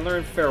 creatures that can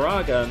learn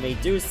Feraga may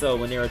do so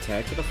when they are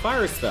attacked with a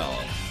fire spell.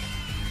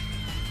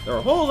 There are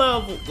a whole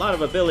lot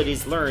of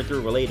abilities learned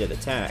through related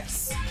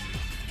attacks.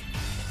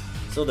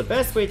 So the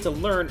best way to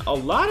learn a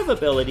lot of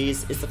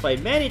abilities is to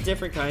fight many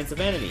different kinds of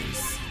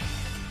enemies.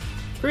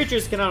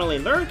 Creatures can not only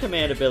learn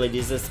command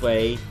abilities this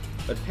way,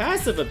 but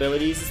passive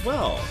abilities as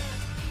well.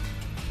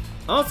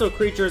 Also,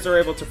 creatures are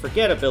able to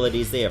forget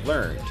abilities they have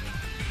learned,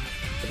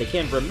 but they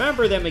can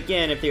remember them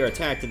again if they are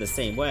attacked in the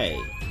same way.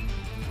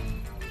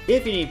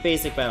 If you need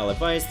basic battle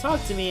advice,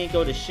 talk to me and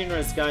go to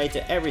Shinra's Guide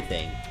to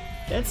Everything,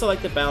 then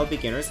select the Battle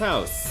Beginner's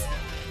House.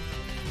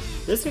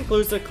 This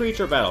concludes the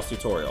Creature Battles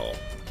tutorial.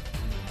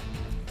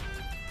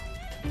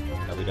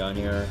 Are we done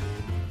here?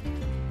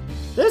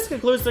 This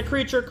concludes the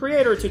Creature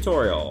Creator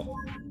tutorial.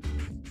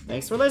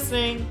 Thanks for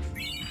listening!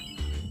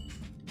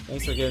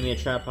 Thanks for giving me a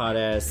Trapod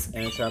S,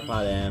 and a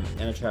Trapod M,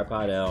 and a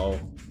Trapod L,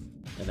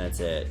 and that's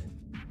it.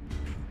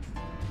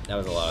 That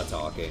was a lot of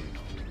talking.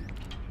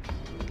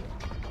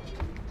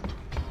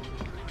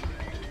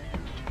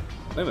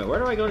 Wait a minute, where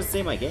do I go to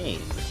save my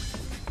game?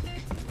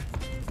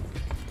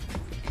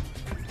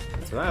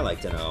 That's what I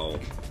like to know.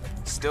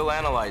 Still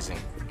analyzing.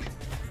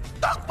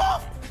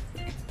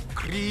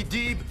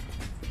 Creedib.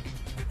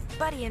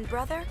 Buddy and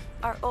brother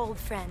are old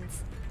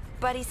friends.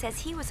 Buddy says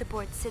he was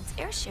aboard Sid's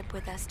airship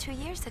with us 2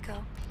 years ago.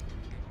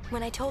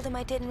 When I told him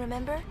I didn't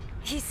remember,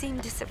 he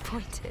seemed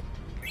disappointed.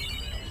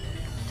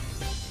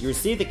 You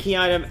received the key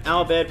item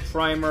Albed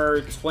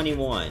Primer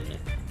 21.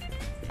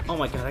 Oh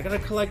my god, I gotta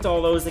collect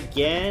all those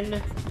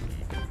again?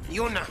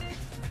 Yuna,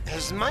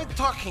 has my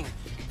talking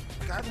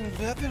gotten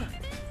better?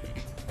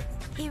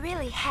 He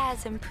really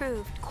has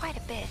improved quite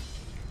a bit.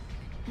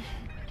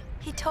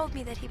 He told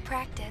me that he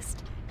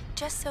practiced,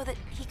 just so that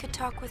he could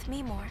talk with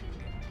me more.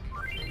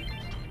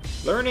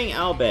 Learning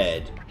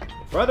Albed.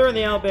 Brother and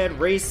the Albed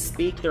race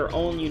speak their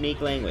own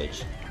unique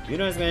language.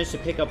 Yuna has managed to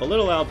pick up a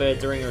little Albed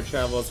during her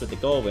travels with the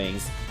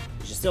Gullwings,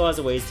 but she still has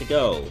a ways to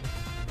go.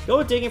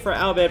 Go digging for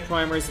Albed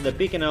primers in the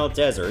Bikanel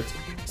Desert.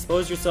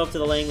 Expose yourself to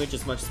the language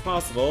as much as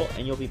possible,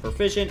 and you'll be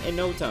proficient in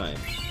no time.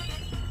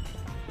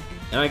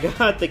 And I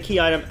got the key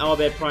item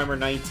Albed Primer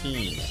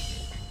 19.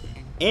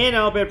 And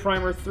Albed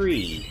Primer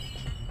 3.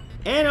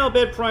 And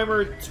Albed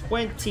Primer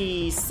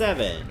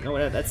 27.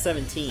 No, that's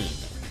 17.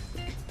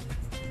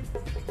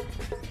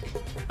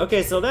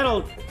 Okay, so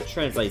that'll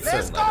translate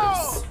certain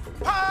letters.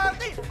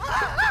 Party!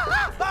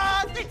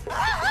 Party!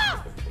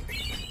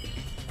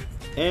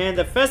 And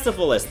the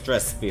Festivalist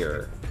Dress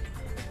Spear.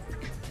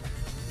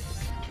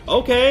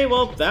 Okay,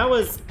 well, that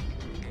was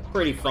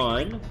pretty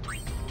fun.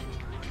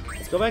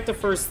 Let's go back to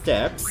first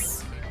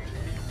steps.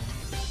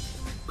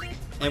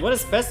 And what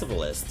is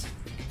Festivalist?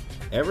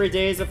 Every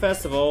day is a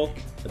festival.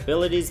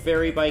 Abilities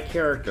vary by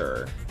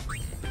character.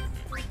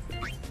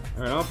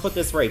 Alright, I'll put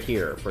this right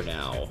here for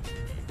now.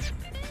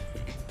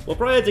 We'll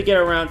probably have to get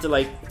around to,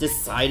 like,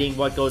 deciding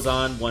what goes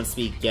on once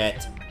we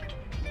get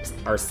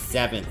our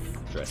 7th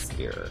Dress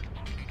Spear.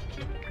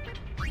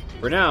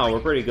 For now, we're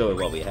pretty good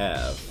with what we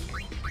have.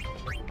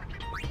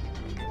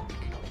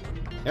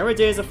 Every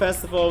day is a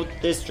festival,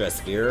 this Dress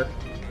Spear.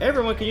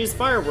 Everyone can use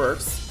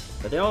fireworks,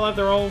 but they all have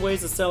their own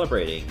ways of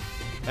celebrating.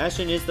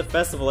 Passion is the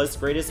festivalist's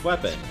greatest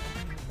weapon.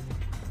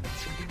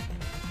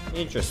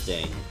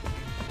 Interesting.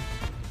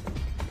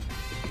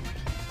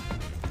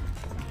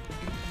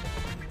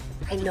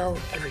 I know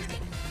everything.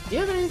 Do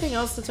you have anything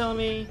else to tell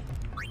me?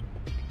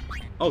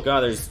 Oh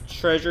god, there's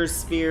treasure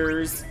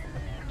spears,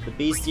 the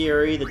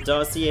bestiary, the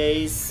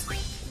dossiers.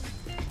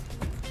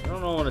 I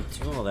don't know what to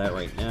do all that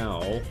right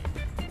now.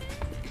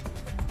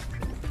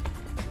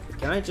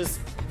 Can I just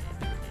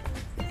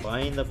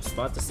find the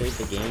spot to save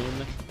the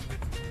game?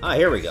 Ah,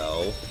 here we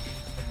go.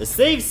 The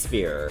Save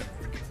Sphere.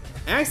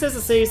 Access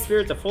the Save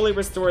Sphere to fully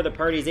restore the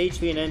party's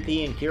HP and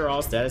MP and cure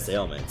all status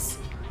ailments.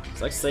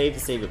 Select save to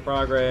save your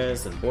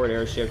progress, and board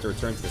airship to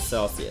return to the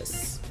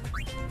Celsius.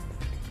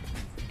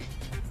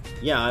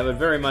 Yeah, I would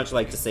very much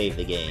like to save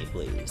the game,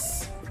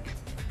 please.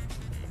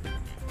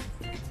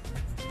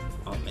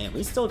 Oh man,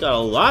 we still got a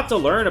lot to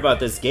learn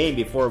about this game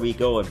before we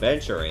go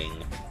adventuring.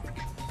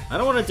 I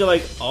don't want to do,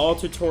 like, all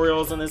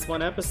tutorials in this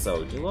one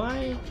episode, do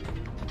I?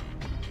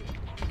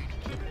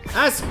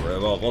 Ah, screw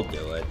it, we'll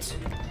do it.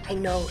 I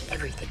know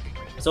everything.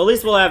 So at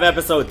least we'll have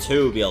episode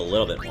 2 be a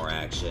little bit more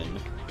action.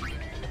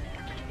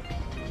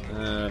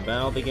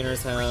 Battle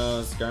Beginner's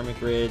House, Garment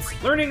Grids,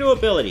 learning new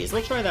abilities,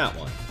 we'll try that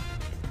one.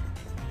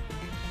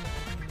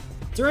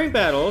 During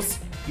battles,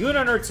 you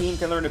and our team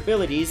can learn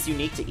abilities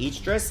unique to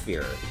each Dress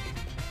Sphere.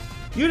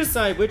 You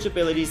decide which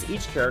abilities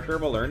each character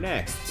will learn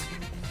next.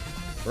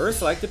 First,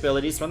 select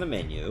abilities from the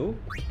menu.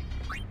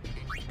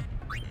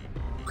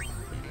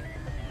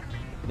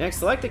 Next,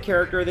 select the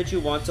character that you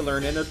want to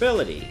learn an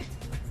ability.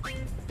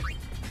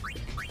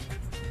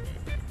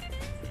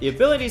 The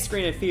ability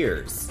screen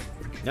appears.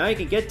 Now you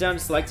can get down to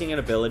selecting an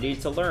ability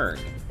to learn.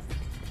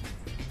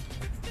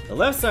 The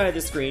left side of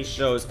the screen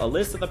shows a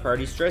list of the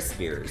party's Dress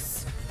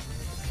Spheres.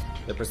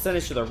 The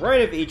percentage to the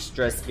right of each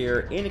Dress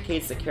Sphere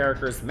indicates the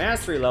character's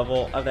mastery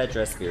level of that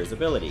Dress Sphere's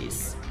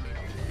abilities.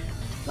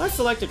 Let's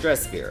select a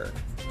Dress Sphere.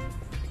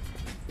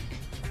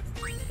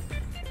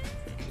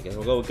 I guess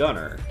we'll go with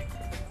Gunner.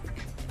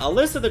 A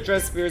list of the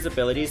Dress Sphere's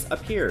abilities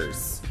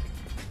appears.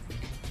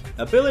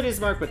 Abilities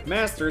marked with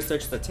Master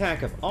such as attack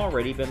have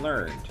already been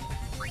learned.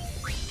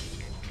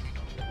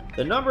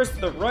 The numbers to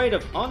the right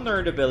of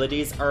unlearned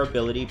abilities are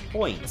ability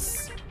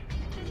points.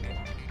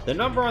 The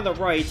number on the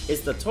right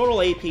is the total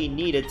AP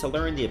needed to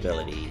learn the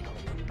ability.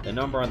 The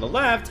number on the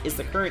left is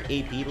the current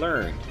AP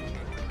learned.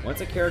 Once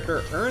a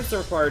character earns the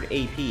required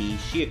AP,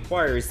 she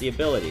acquires the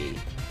ability.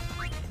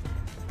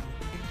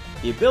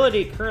 The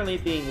ability currently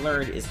being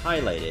learned is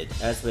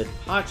highlighted, as with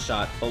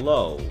Hotshot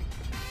below.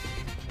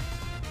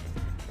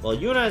 While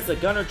Yuna has the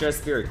Gunner Dress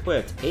Sphere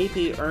equipped,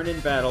 AP earned in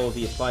battle will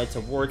be applied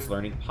towards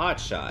learning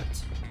Potshot.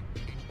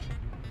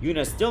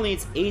 Yuna still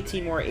needs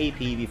 18 more AP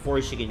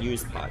before she can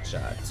use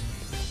Potshot.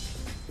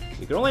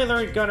 You can only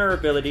learn Gunner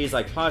abilities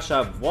like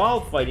Potshot while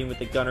fighting with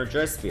the Gunner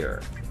Dress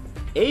Sphere.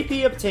 AP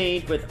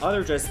obtained with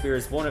other Dress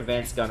Spheres won't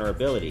advance Gunner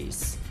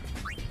abilities.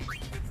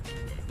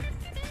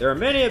 There are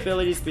many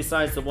abilities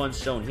besides the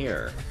ones shown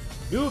here.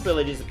 New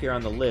abilities appear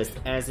on the list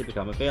as they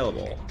become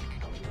available.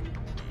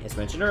 As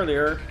mentioned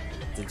earlier,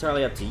 it's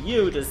entirely up to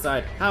you to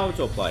decide how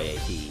to apply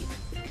AP.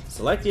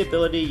 Select the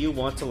ability you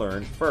want to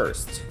learn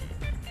first.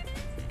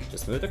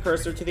 Just move the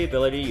cursor to the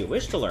ability you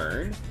wish to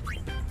learn,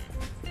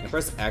 and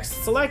press X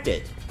to select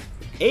it.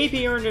 AP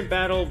earned in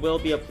battle will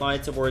be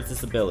applied towards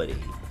this ability.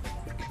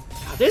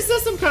 This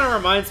system kind of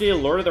reminds me of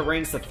Lord of the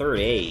Rings: The Third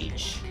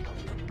Age.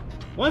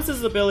 Once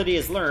this ability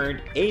is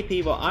learned, AP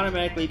will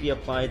automatically be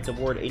applied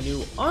toward a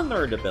new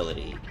unlearned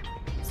ability.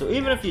 So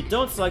even if you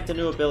don't select a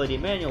new ability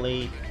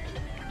manually,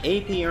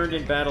 AP earned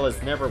in battle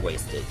is never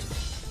wasted.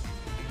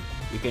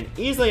 You can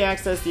easily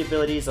access the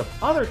abilities of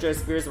other dress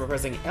spheres by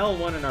pressing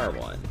L1 and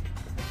R1.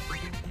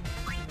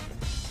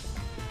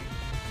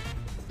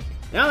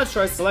 Now let's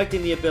try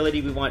selecting the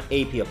ability we want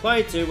AP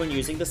applied to when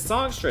using the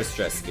Songstress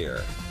dress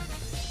sphere.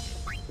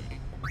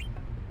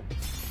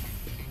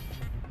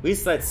 We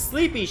select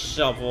Sleepy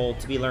Shuffle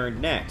to be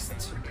learned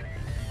next.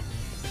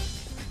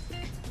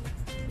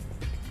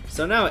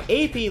 So now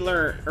AP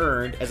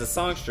earned as a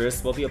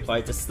Songstress will be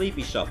applied to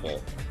Sleepy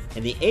Shuffle,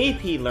 and the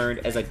AP learned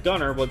as a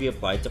Gunner will be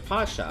applied to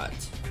Potshot.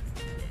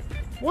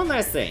 One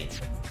last thing.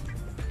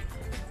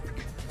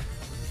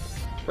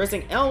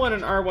 Pressing L1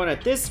 and R1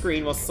 at this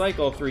screen will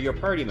cycle through your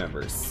party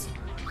members.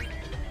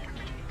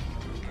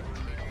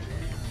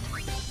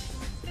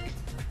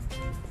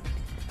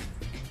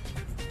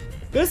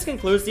 This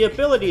concludes the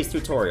abilities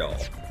tutorial.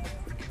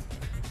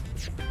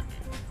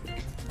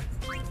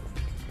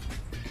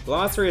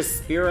 Glossary of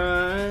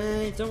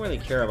Spira, I don't really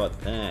care about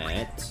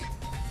that.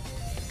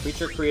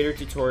 Creature Creator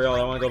tutorial, I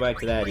don't want to go back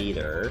to that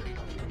either.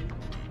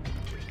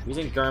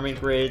 Using garment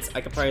grids,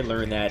 I could probably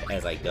learn that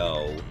as I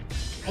go.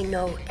 I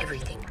know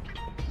everything.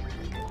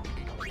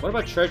 What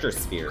about treasure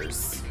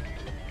spheres?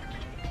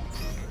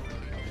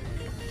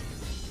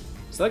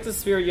 Select a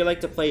sphere you like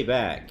to play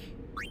back.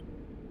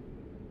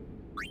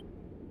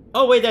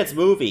 Oh wait, that's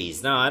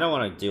movies. No, I don't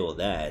want to deal with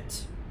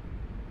that.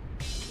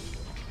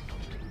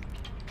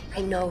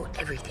 I know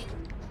everything.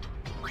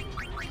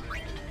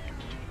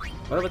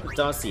 What about the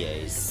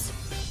dossiers?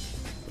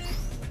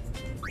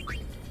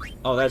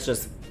 Oh, that's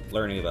just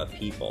learning about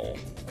people.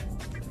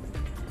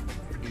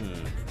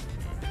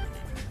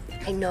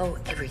 I know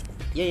everything.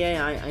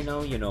 Yeah, I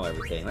know you know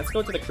everything. Let's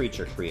go to the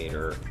Creature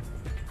Creator.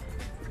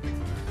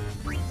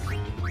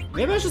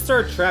 Maybe I should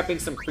start trapping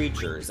some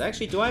creatures.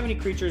 Actually, do I have any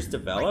creatures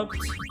developed?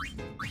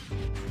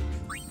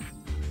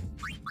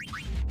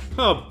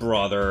 Oh,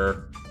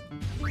 brother.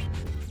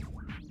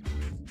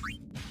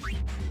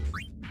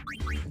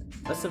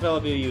 Let's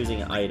develop you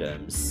using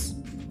items.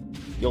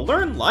 You'll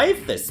learn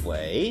life this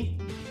way.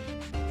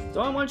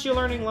 Do I want you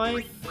learning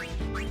life?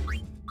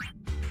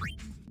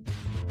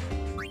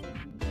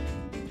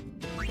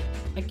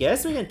 I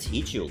guess we can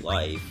teach you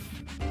life.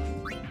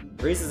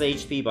 Raises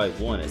HP by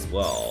 1 as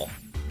well.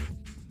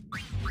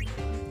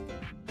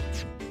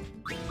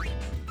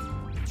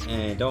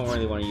 And don't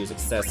really want to use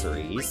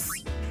accessories.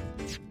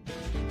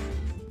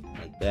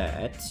 Like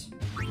that.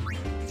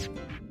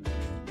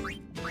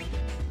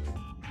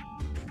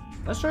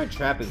 Let's try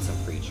trapping some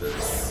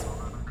creatures.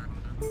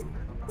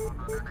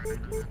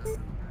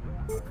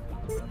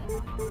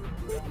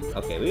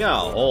 Okay, we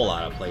got a whole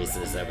lot of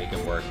places that we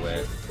can work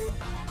with.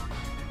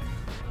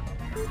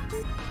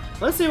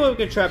 Let's see what we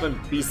can trap on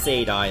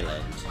Besaid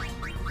Island.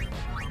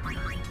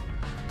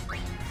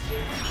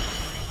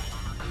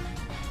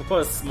 We'll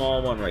put a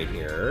small one right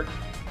here.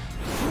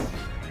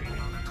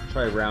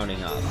 Try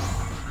rounding up.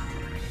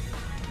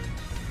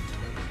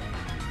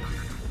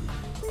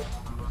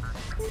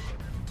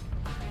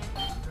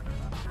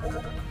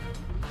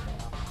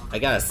 I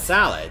got a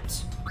salad.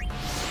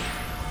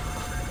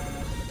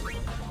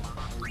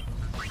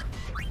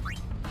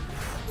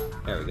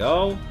 There we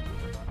go.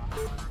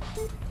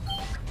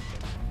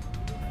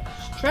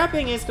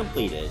 Trapping is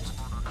completed.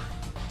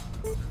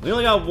 We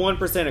only got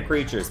 1% of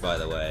creatures, by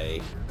the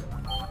way.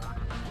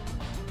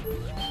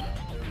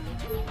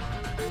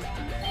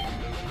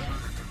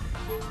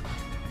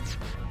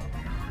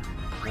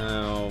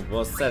 Now,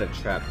 we'll set a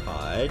trap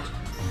pod.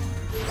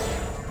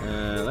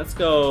 Let's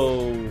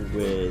go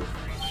with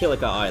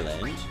Kilika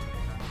Island.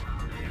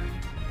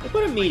 We'll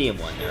put a medium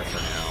one there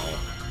for now.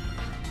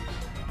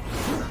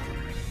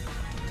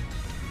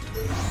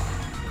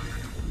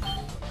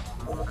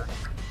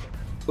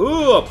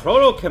 Ooh, a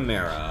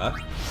Proto-Chimera.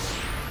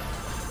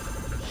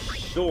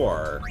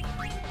 Sure.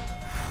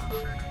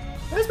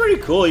 That's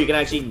pretty cool, you can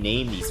actually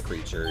name these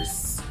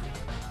creatures.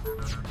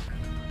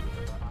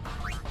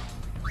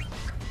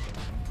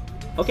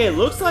 Okay, it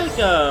looks like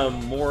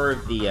more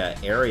of the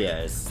area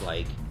is,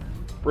 like,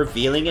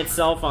 revealing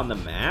itself on the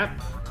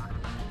map.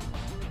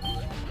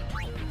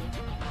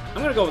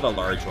 I'm gonna go with a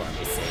large one,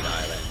 Besaid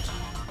Island.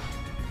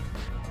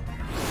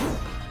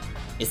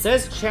 It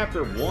says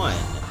Chapter 1.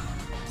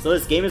 So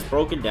this game is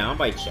broken down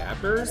by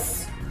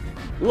chapters?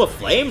 Ooh, a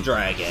flame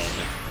dragon!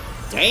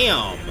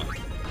 Damn!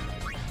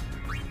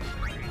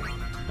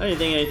 I didn't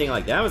think anything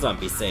like that was on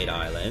Besaid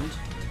Island.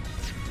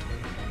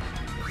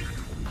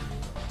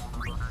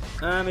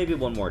 Maybe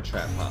one more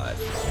trap pod.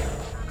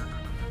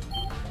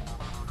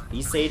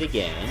 Beast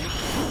again.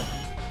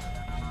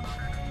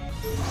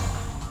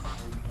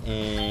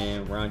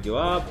 And round you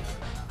up.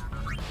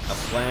 A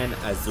Plan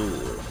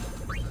Azul.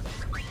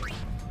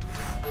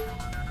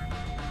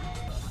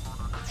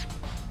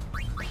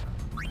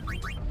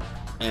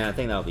 And I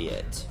think that'll be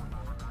it.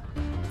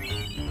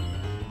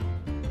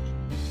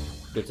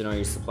 Good to know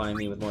you're supplying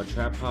me with more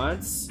trap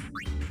pods.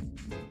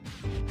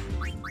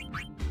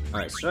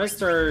 Alright, should I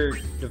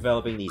start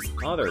developing these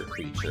other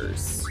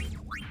creatures?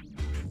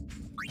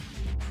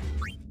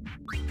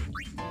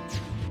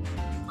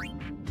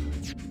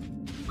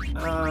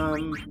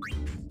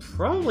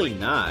 Probably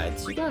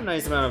not. You got a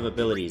nice amount of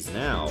abilities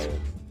now.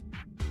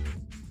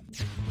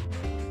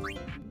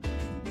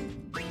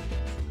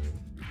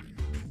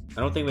 I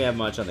don't think we have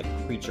much on the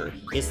creature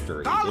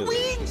history, do we?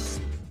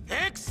 Wings!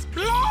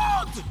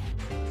 Explode!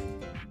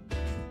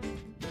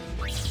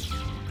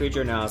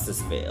 Creature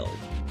analysis failed.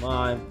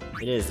 Well,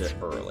 it is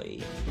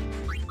early.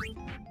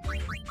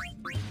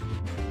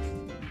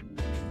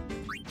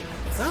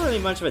 It's not really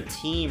much of a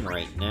team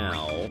right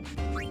now.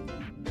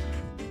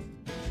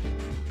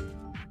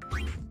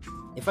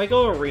 If I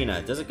go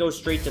arena, does it go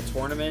straight to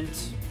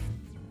tournament?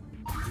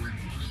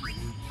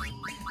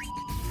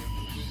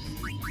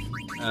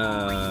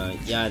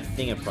 Yeah, I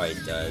think it probably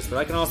does, but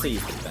I can also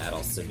use the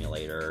battle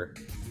simulator.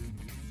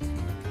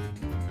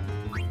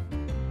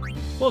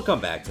 We'll come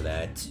back to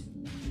that.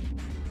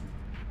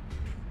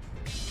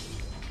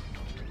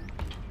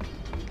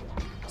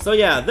 So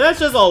yeah, that's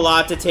just a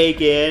lot to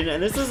take in,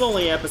 and this is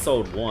only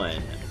episode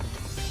 1.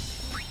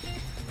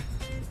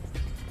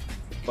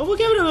 But we'll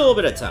give it a little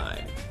bit of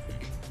time.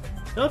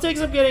 It'll take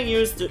some getting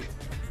used to...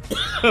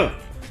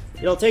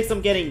 It'll take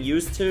some getting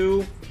used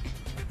to,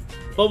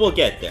 but we'll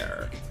get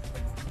there.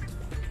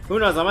 Who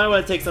knows, I might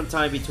want to take some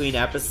time between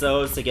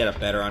episodes to get a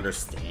better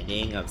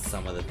understanding of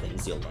some of the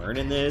things you'll learn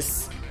in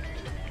this.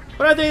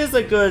 But I think this is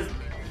a good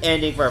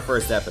ending for our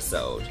first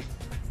episode.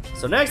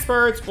 So next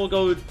parts, we'll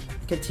go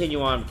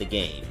continue on with the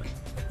game.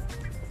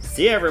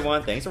 See you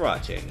everyone, thanks for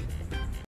watching.